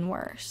seen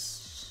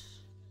worse.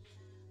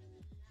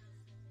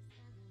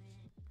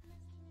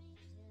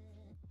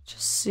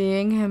 Just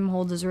seeing him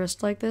hold his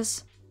wrist like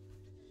this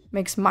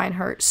makes mine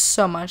hurt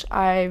so much.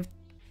 I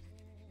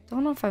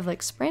don't know if I've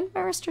like sprained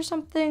my wrist or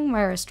something.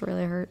 My wrist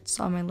really hurts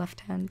on my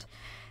left hand.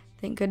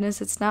 Thank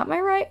goodness it's not my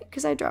right,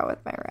 because I draw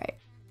with my right.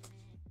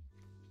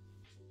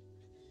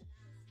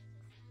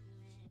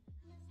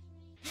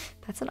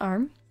 That's an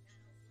arm.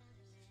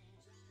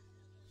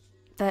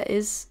 that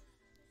is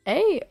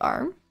a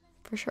arm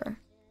for sure.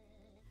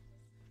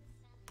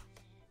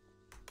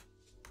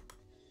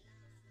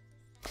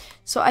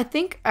 So I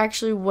think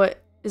actually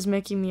what is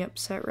making me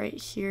upset right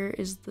here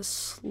is the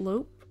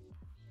slope.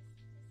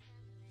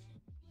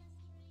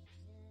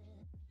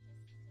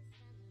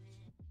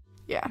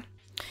 Yeah.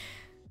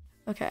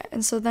 Okay,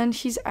 and so then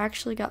he's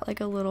actually got like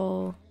a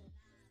little,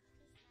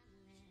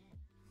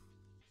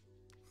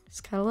 he's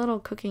got a little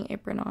cooking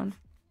apron on.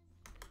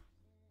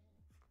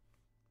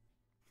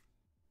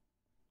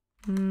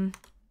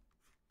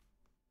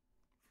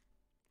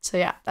 So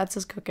yeah, that's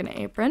his cooking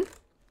apron.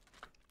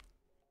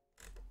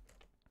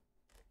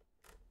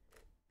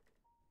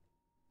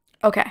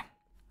 Okay.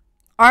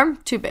 Arm,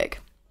 too big.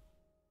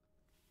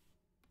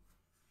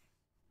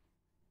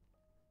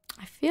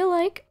 I feel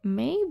like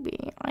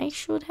maybe I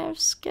should have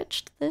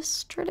sketched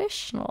this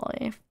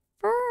traditionally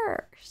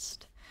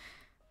first,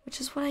 which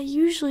is what I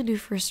usually do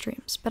for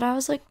streams. But I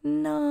was like,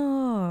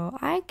 no,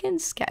 I can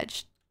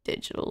sketch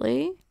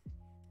digitally.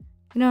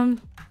 You know,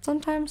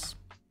 sometimes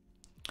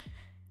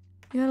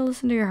you gotta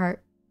listen to your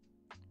heart.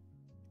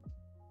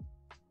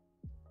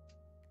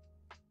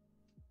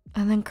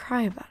 And then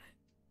cry about it.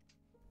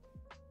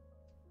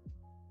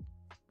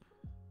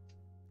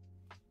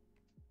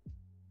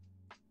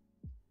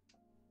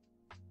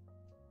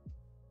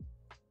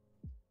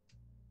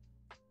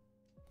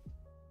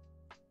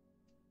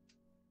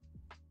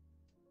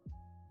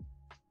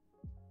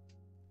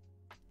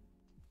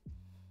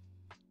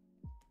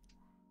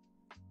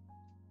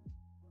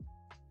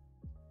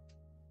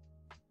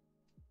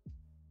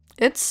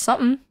 It's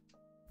something.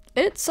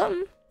 It's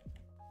something.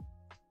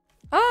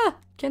 Ah!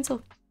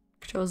 Cancel.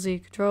 Control Z,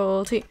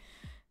 Control T.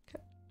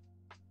 Okay.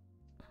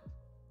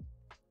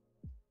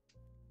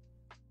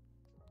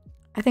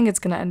 I think it's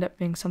gonna end up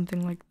being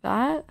something like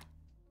that.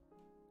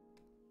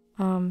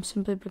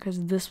 Simply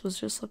because this was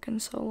just looking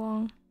so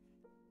long.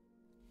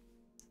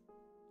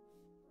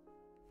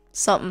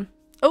 Something.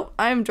 Oh,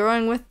 I'm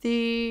drawing with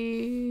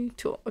the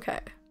tool. Okay.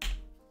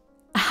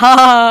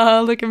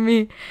 Ah, look at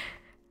me.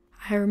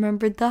 I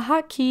remembered the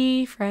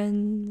hotkey,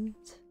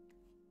 friends.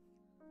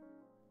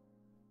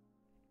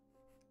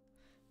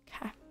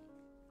 Okay.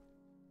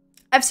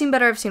 I've seen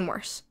better, I've seen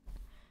worse.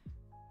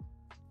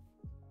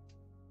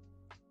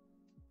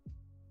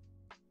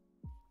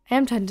 I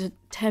am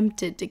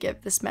tempted to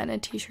give this man a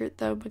t-shirt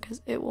though,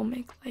 because it will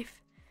make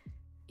life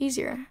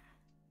easier.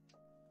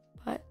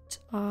 But,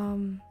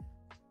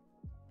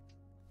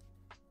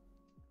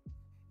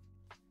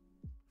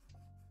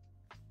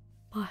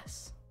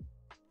 bus.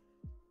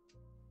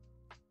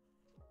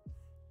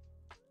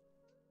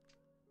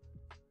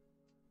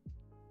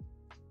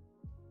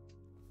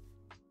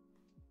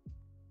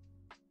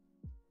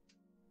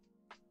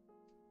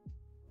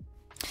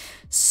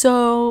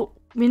 So,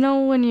 you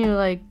know when you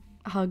like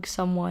hug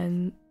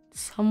someone,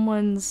 so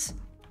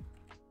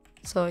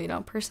you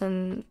know,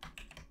 person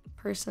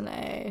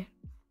A,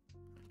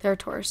 their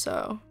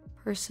torso,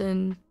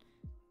 person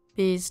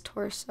B's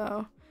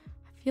torso.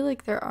 I feel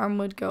like their arm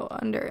would go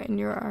under and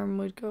your arm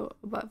would go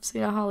above. So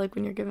you know how like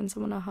when you're giving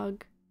someone a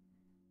hug?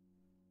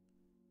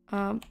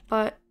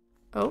 But,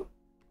 oh,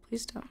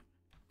 please don't.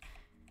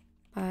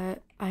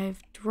 But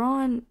I've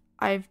drawn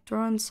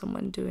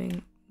someone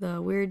doing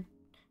the weird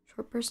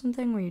short person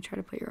thing where you try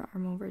to put your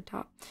arm over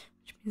top,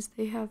 which means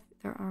they have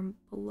their arm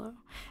below.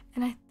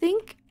 And I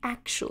think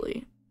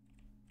actually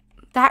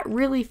that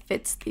really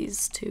fits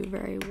these two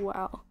very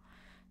well.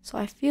 So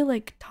I feel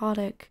like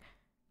Todic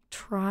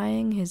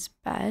trying his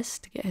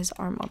best to get his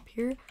arm up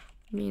here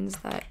means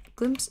that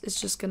Glimpse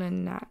is just gonna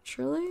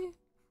naturally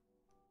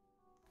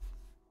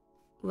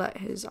let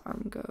his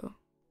arm go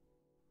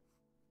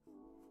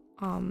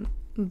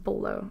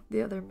below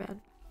the other bed.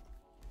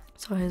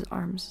 So his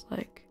arm's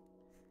like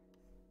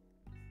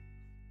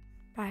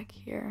back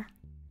here.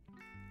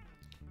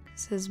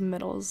 Cause his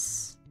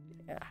middle's,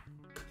 yeah.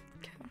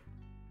 Okay.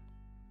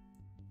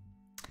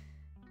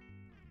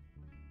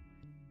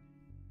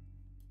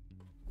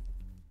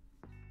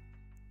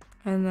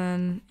 And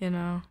then, you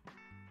know,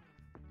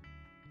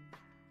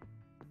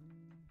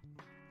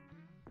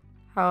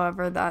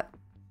 however that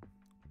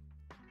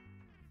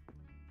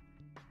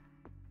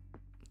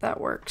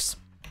works.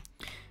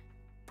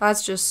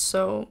 That's just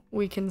so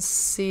we can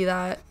see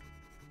that.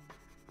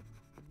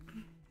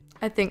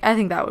 I think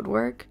that would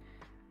work.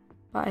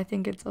 But I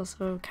think it's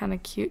also kind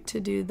of cute to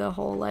do the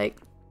whole like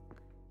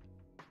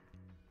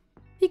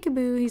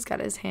peekaboo, he's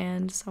got his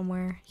hand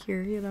somewhere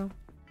here, you know.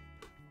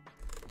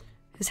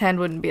 His hand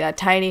wouldn't be that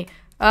tiny.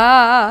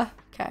 Ah,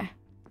 okay.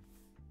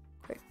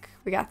 Quick,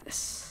 we got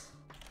this.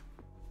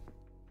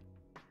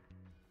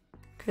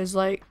 Cause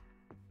like,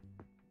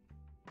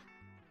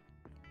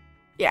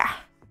 yeah.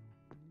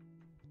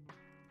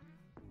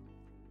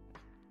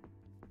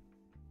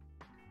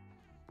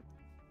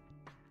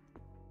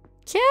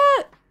 Cute.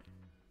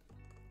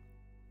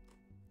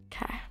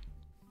 Okay.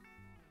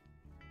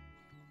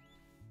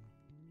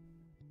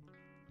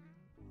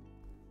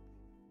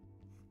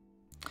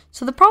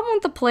 So the problem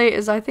with the plate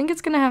is I think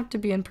it's gonna have to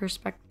be in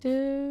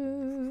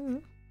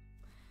perspective.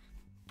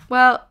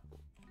 Well,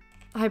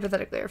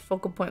 hypothetically, our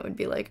focal point would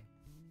be like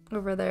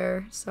over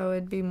there, so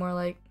it'd be more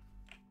like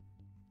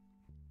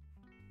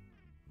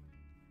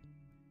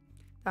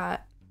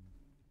that,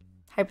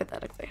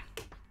 hypothetically.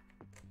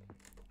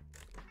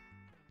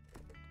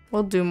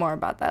 We'll do more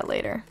about that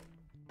later.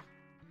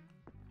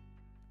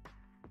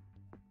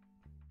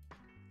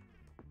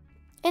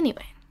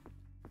 Anyway.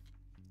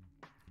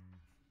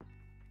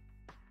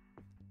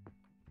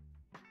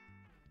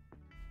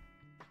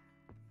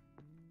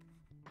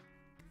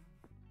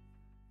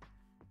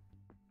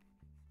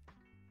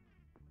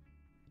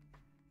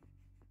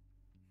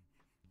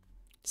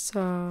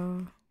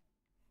 So,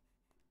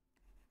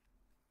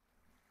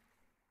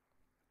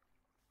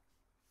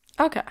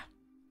 okay.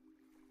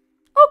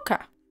 Okay.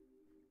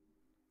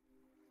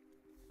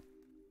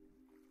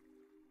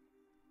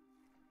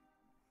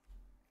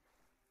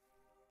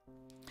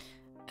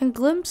 And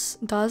Glimpse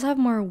does have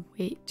more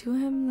weight to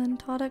him than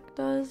Todek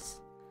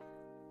does.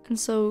 And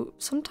so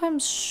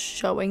sometimes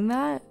showing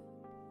that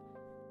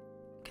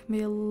can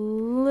be a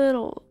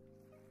little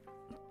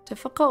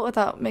difficult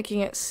without making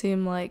it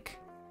seem like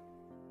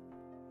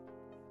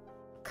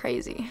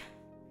crazy.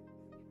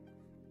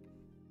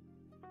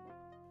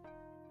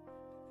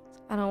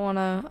 I don't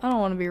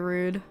wanna be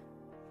rude.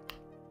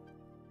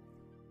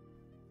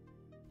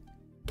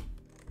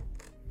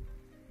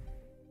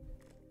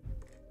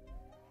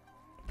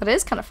 But it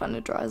is kind of fun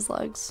to draw his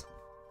legs.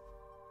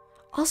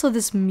 Also,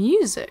 this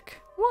music.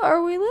 What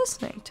are we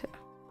listening to?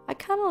 I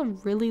kind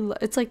of really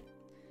it's like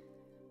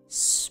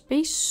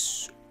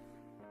space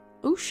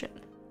ocean.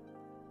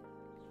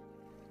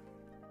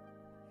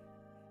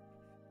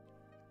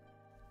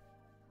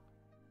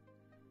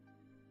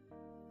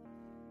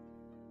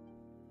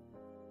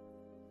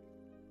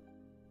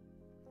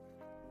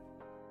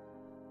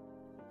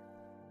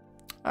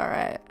 All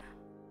right.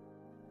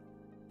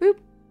 Boop,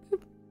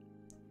 boop.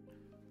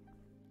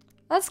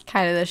 That's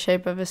kind of the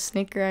shape of a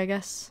sneaker, I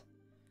guess.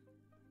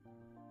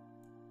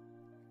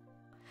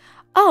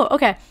 Oh,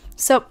 okay.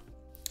 So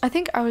I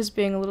think I was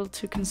being a little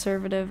too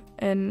conservative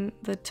in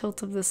the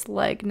tilt of this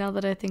leg. Now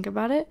that I think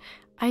about it,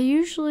 I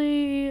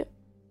usually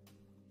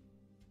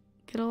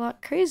get a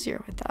lot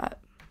crazier with that.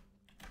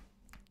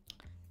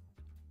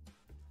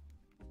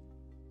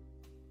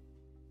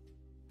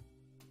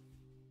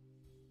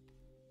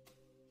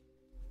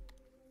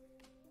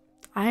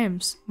 I am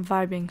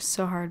vibing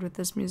so hard with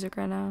this music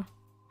right now.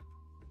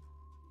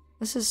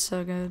 This is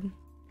so good.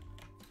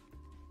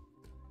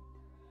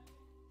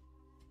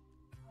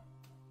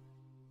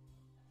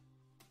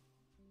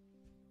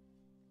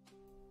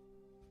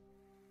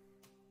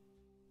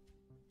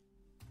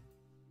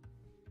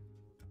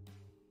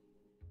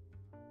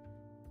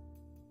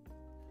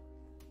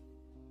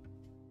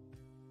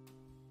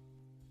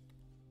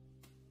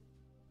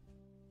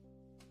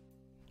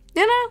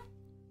 You know?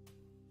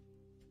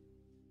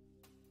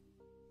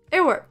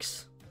 It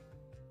works.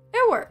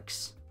 It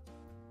works.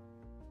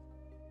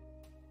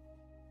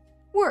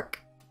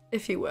 Work,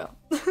 if you will.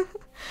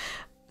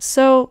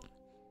 So,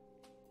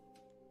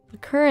 the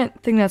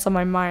current thing that's on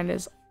my mind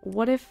is,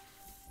 what if...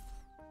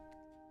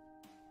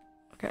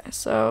 Okay,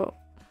 so...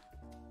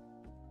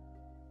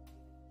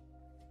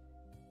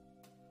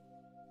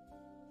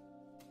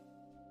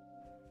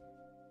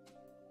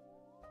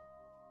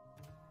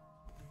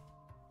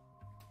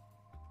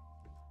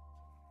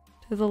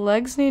 do the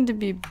legs need to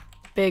be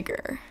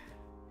bigger?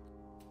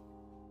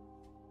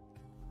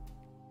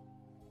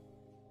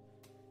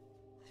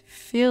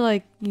 I feel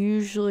like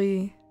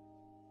usually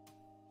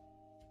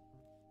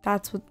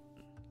that's what...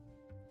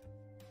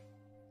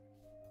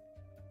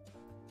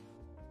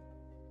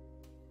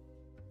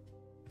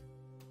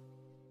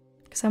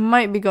 because I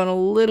might be going a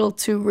little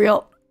too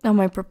real on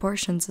my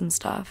proportions and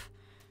stuff.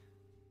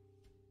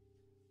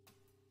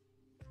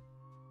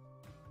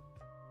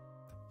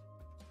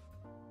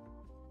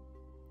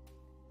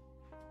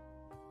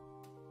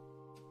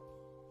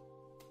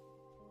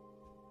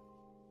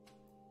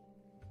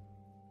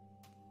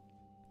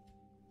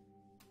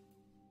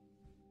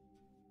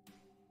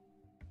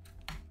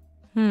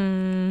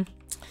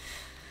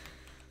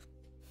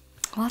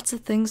 Lots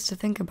of things to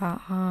think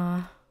about,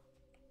 huh?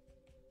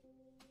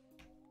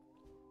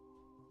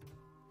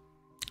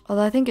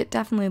 Although I think it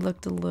definitely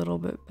looked a little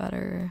bit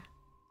better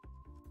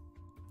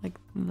like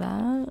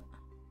that.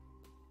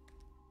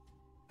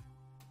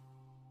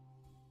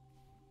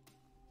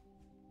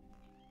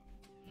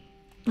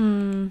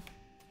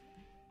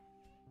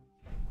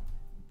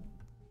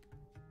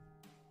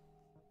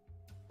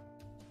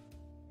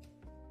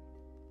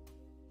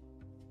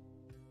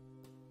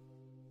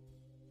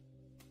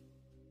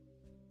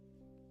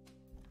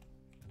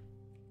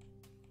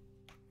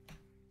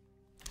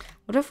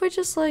 What if we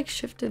just like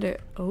shifted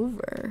it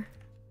over?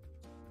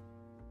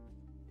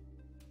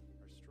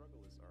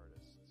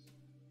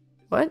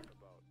 What?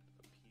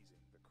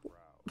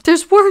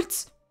 There's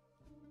words!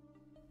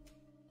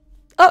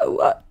 Oh,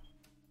 what?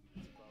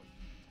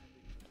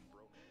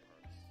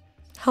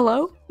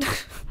 Hello?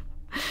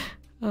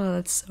 Oh,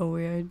 that's so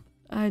weird.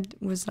 I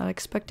was not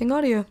expecting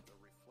audio.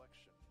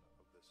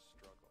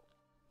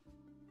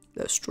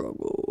 The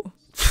struggle.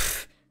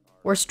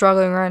 We're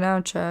struggling right now,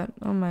 chat.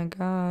 Oh my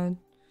god.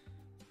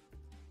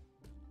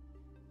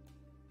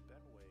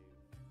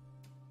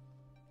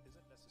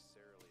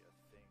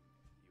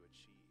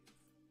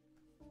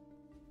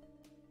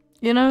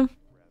 You know?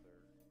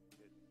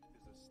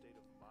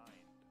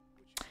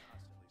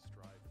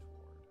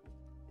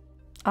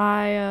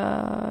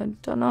 I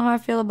don't know how I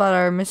feel about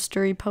our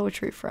mystery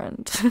poetry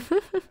friend.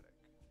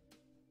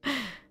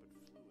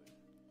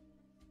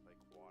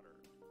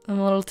 I'm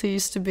a little too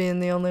used to being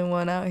the only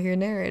one out here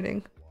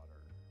narrating.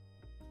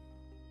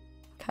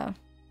 Okay.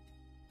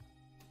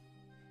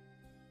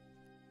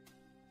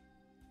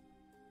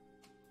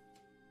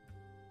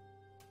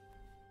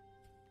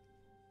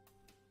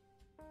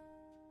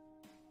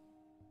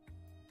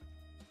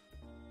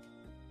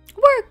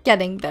 We're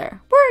getting there.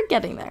 We're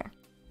getting there.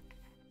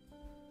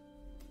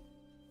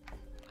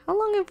 How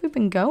long have we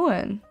been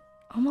going?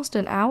 Almost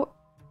an hour?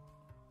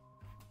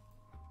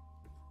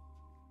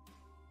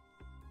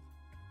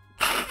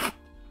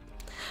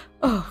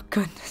 Oh,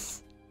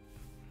 goodness.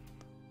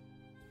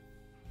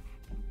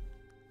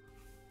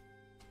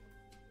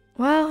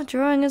 Well,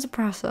 drawing is a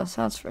process,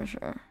 that's for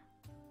sure.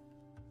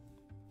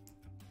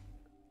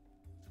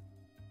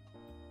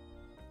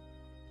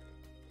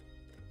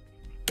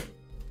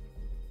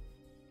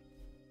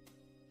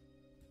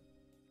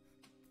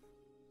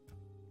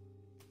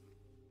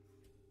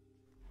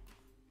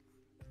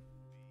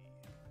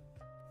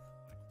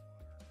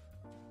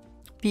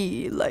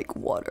 Be like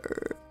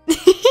water.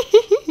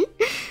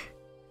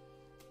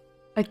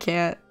 I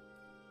can't.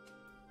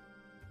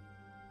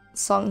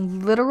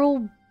 Song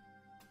Literal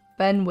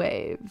Ben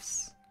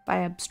Waves by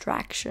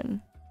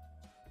Abstraction.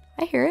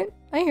 I hear it.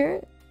 I hear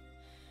it.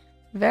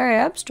 Very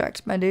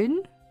abstract, my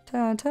dude.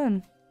 10 out of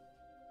 10.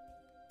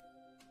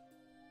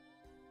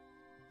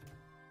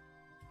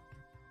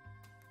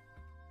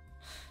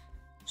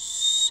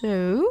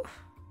 So...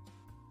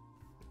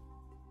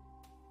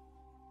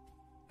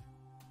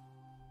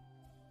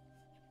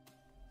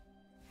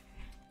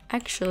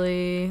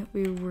 actually,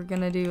 we were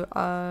gonna do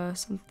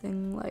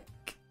something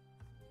like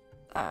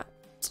that.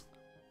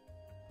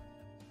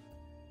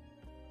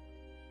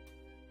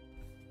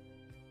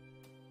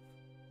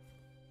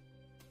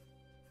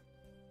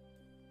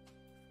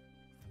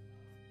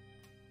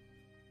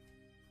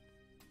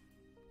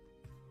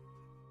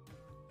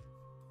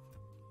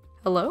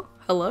 Hello?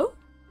 Hello?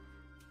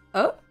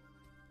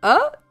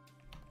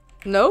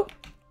 Nope.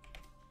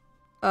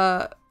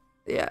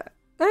 Yeah.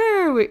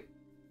 There we...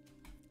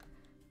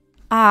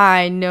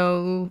 I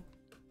know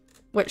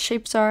what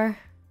shapes are.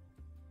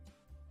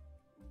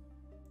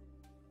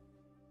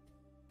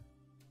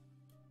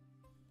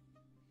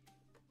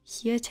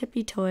 Here,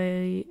 tippy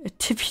toe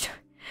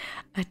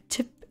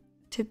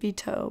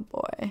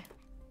boy.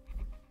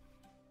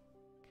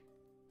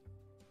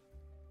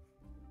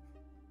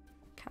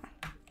 Okay.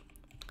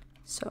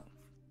 So,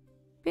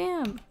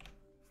 bam.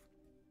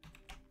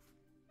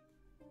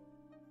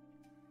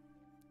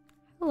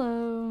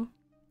 Hello.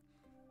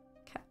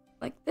 Okay,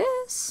 like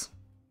this.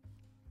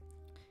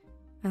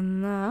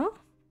 And now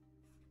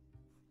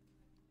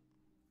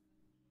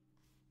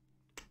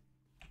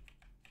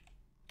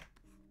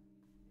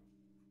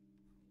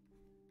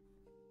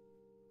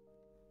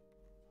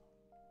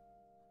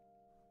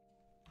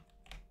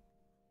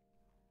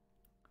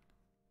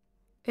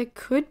it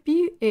could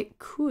be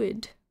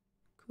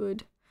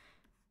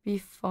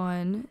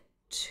fun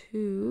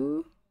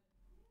to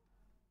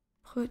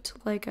put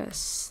like a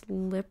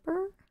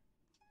slipper.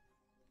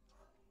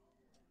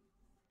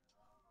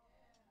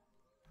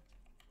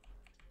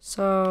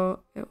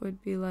 So it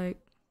would be like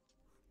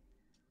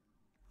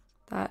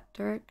that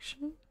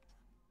direction.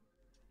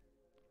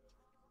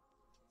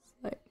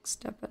 Like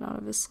stepping out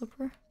of his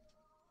slipper.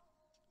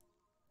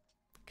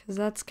 Because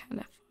that's kind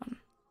of fun.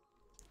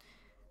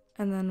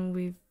 And then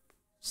we've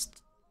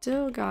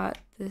still got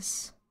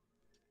this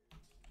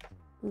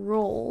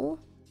roll.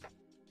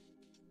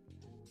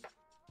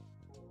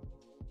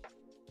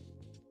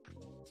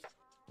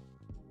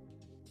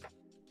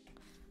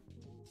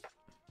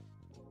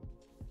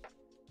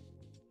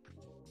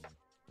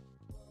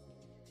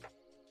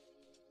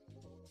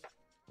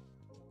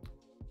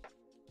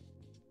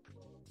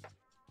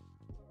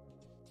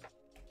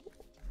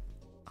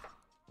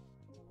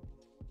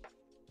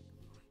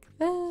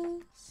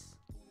 This.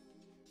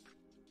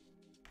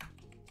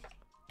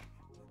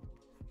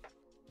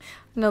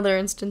 Another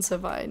instance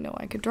of I know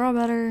I could draw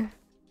better,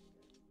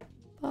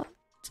 but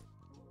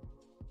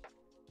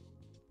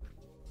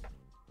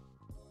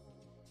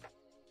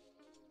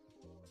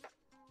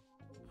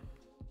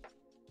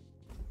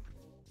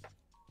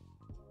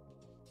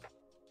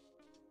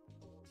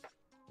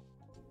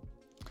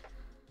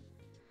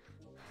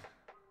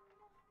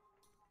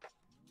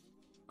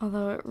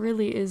although it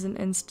really is an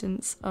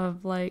instance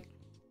of like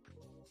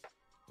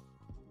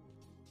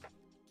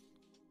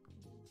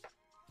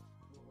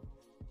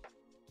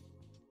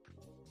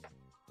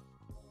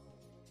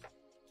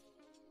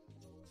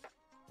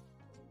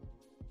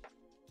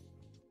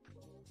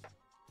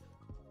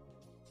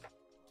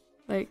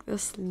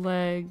this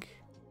leg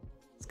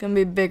is gonna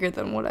be bigger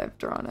than what I've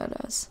drawn it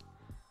as.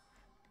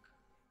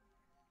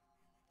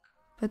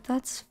 but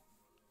that's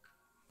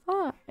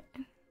fine.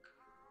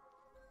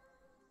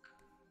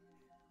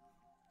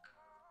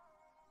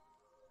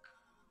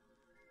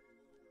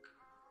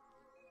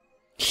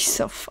 He's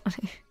so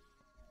funny.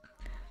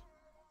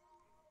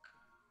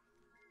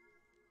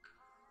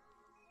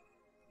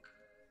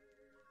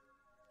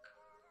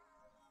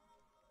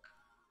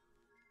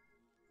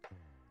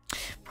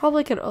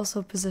 Probably could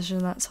also position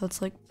that so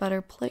it's like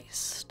better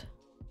placed.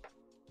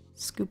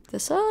 Scoop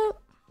this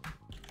up.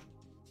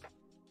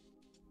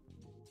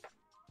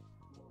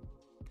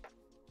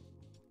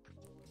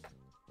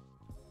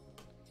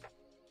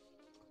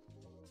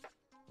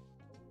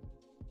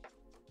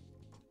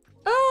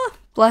 Ah,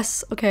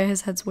 bless. Okay,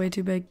 his head's way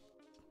too big.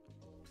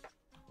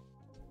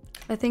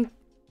 I think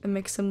it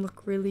makes him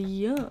look really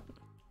young.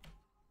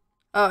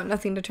 Oh,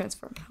 nothing to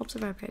transform. Helps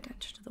if I pay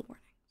attention to the warnings.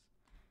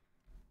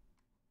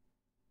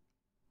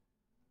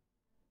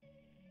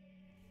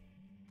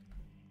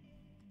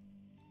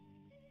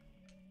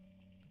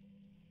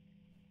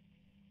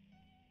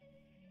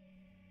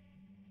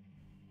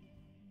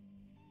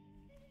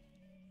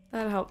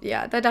 That helped.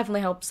 Yeah, that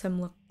definitely helps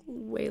him look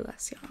way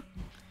less young.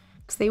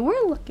 Because they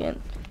were looking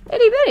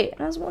itty bitty,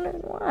 and I was wondering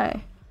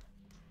why.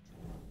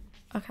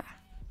 Okay.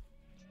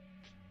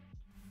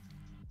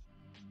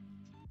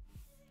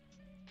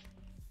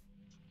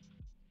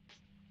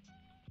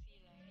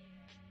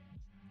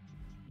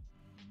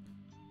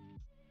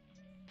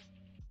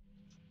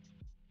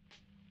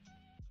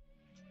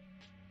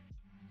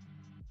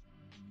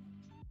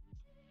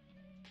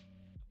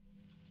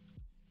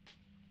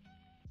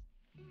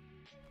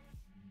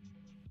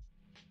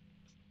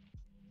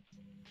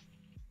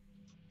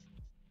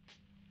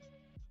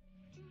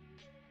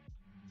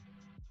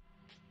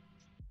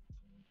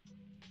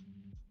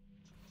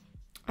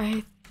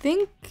 I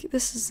think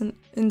this is an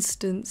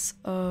instance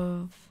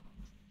of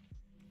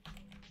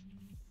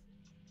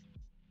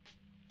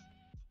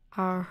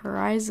our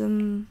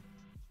horizon.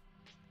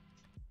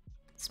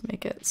 Let's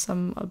make it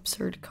some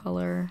absurd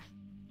color.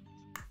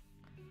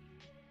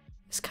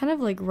 It's kind of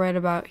like right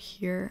about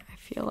here, I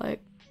feel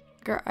like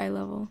our eye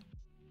level.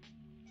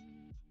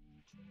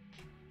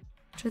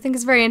 Which I think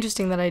is very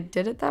interesting that I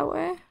did it that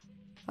way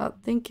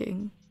without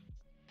thinking.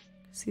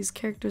 Because these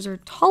characters are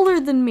taller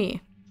than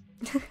me.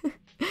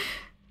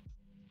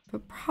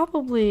 But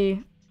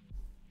probably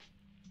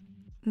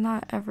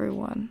not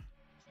everyone.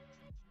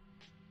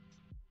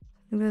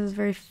 I think that is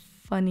very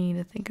funny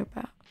to think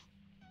about.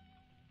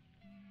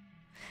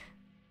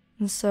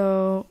 And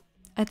so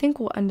I think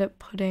we'll end up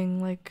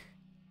putting like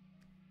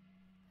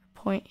a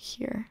point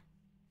here.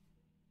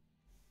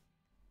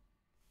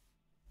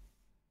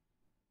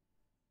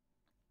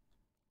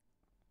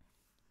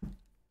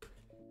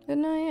 But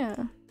no,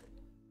 yeah.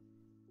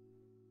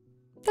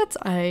 That's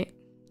aight.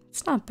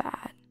 It's not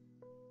bad.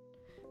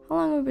 How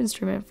long have we been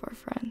streaming for,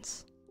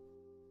 friends?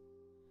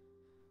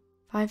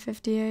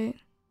 5:58?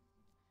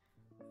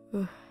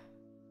 Ugh.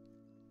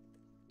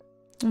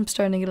 I'm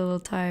starting to get a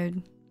little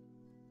tired.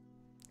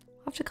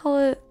 I'll have to call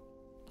it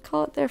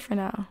there for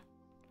now.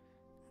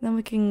 Then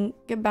we can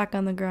get back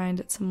on the grind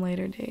at some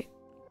later date.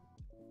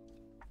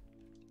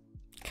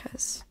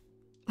 'Cause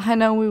I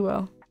know we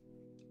will.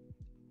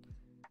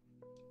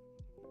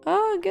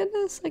 Oh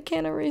goodness, I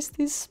can't erase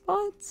these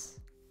spots.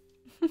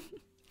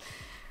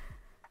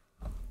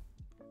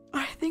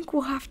 I think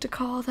we'll have to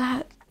call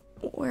that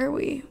where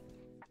we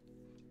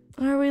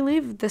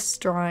leave this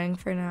drawing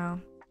for now.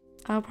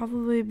 I'll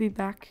probably be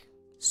back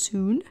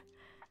soon.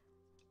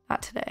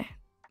 Not today,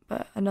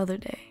 but another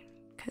day,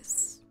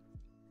 because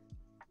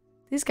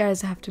these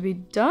guys have to be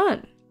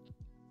done.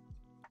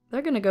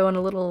 They're gonna go in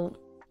a little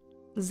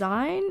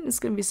Zine. It's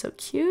gonna be so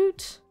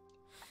cute.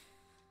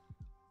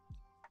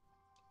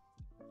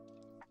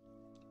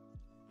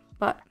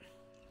 But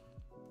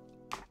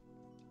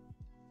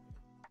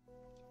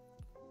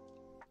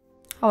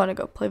I want to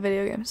go play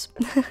video games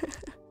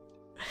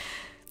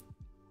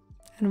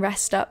and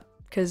rest up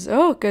because,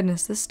 oh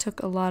goodness, this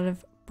took a lot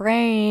of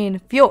brain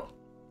fuel.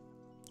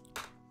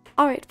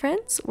 All right,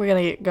 friends, we're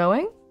gonna get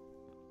going.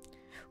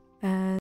 And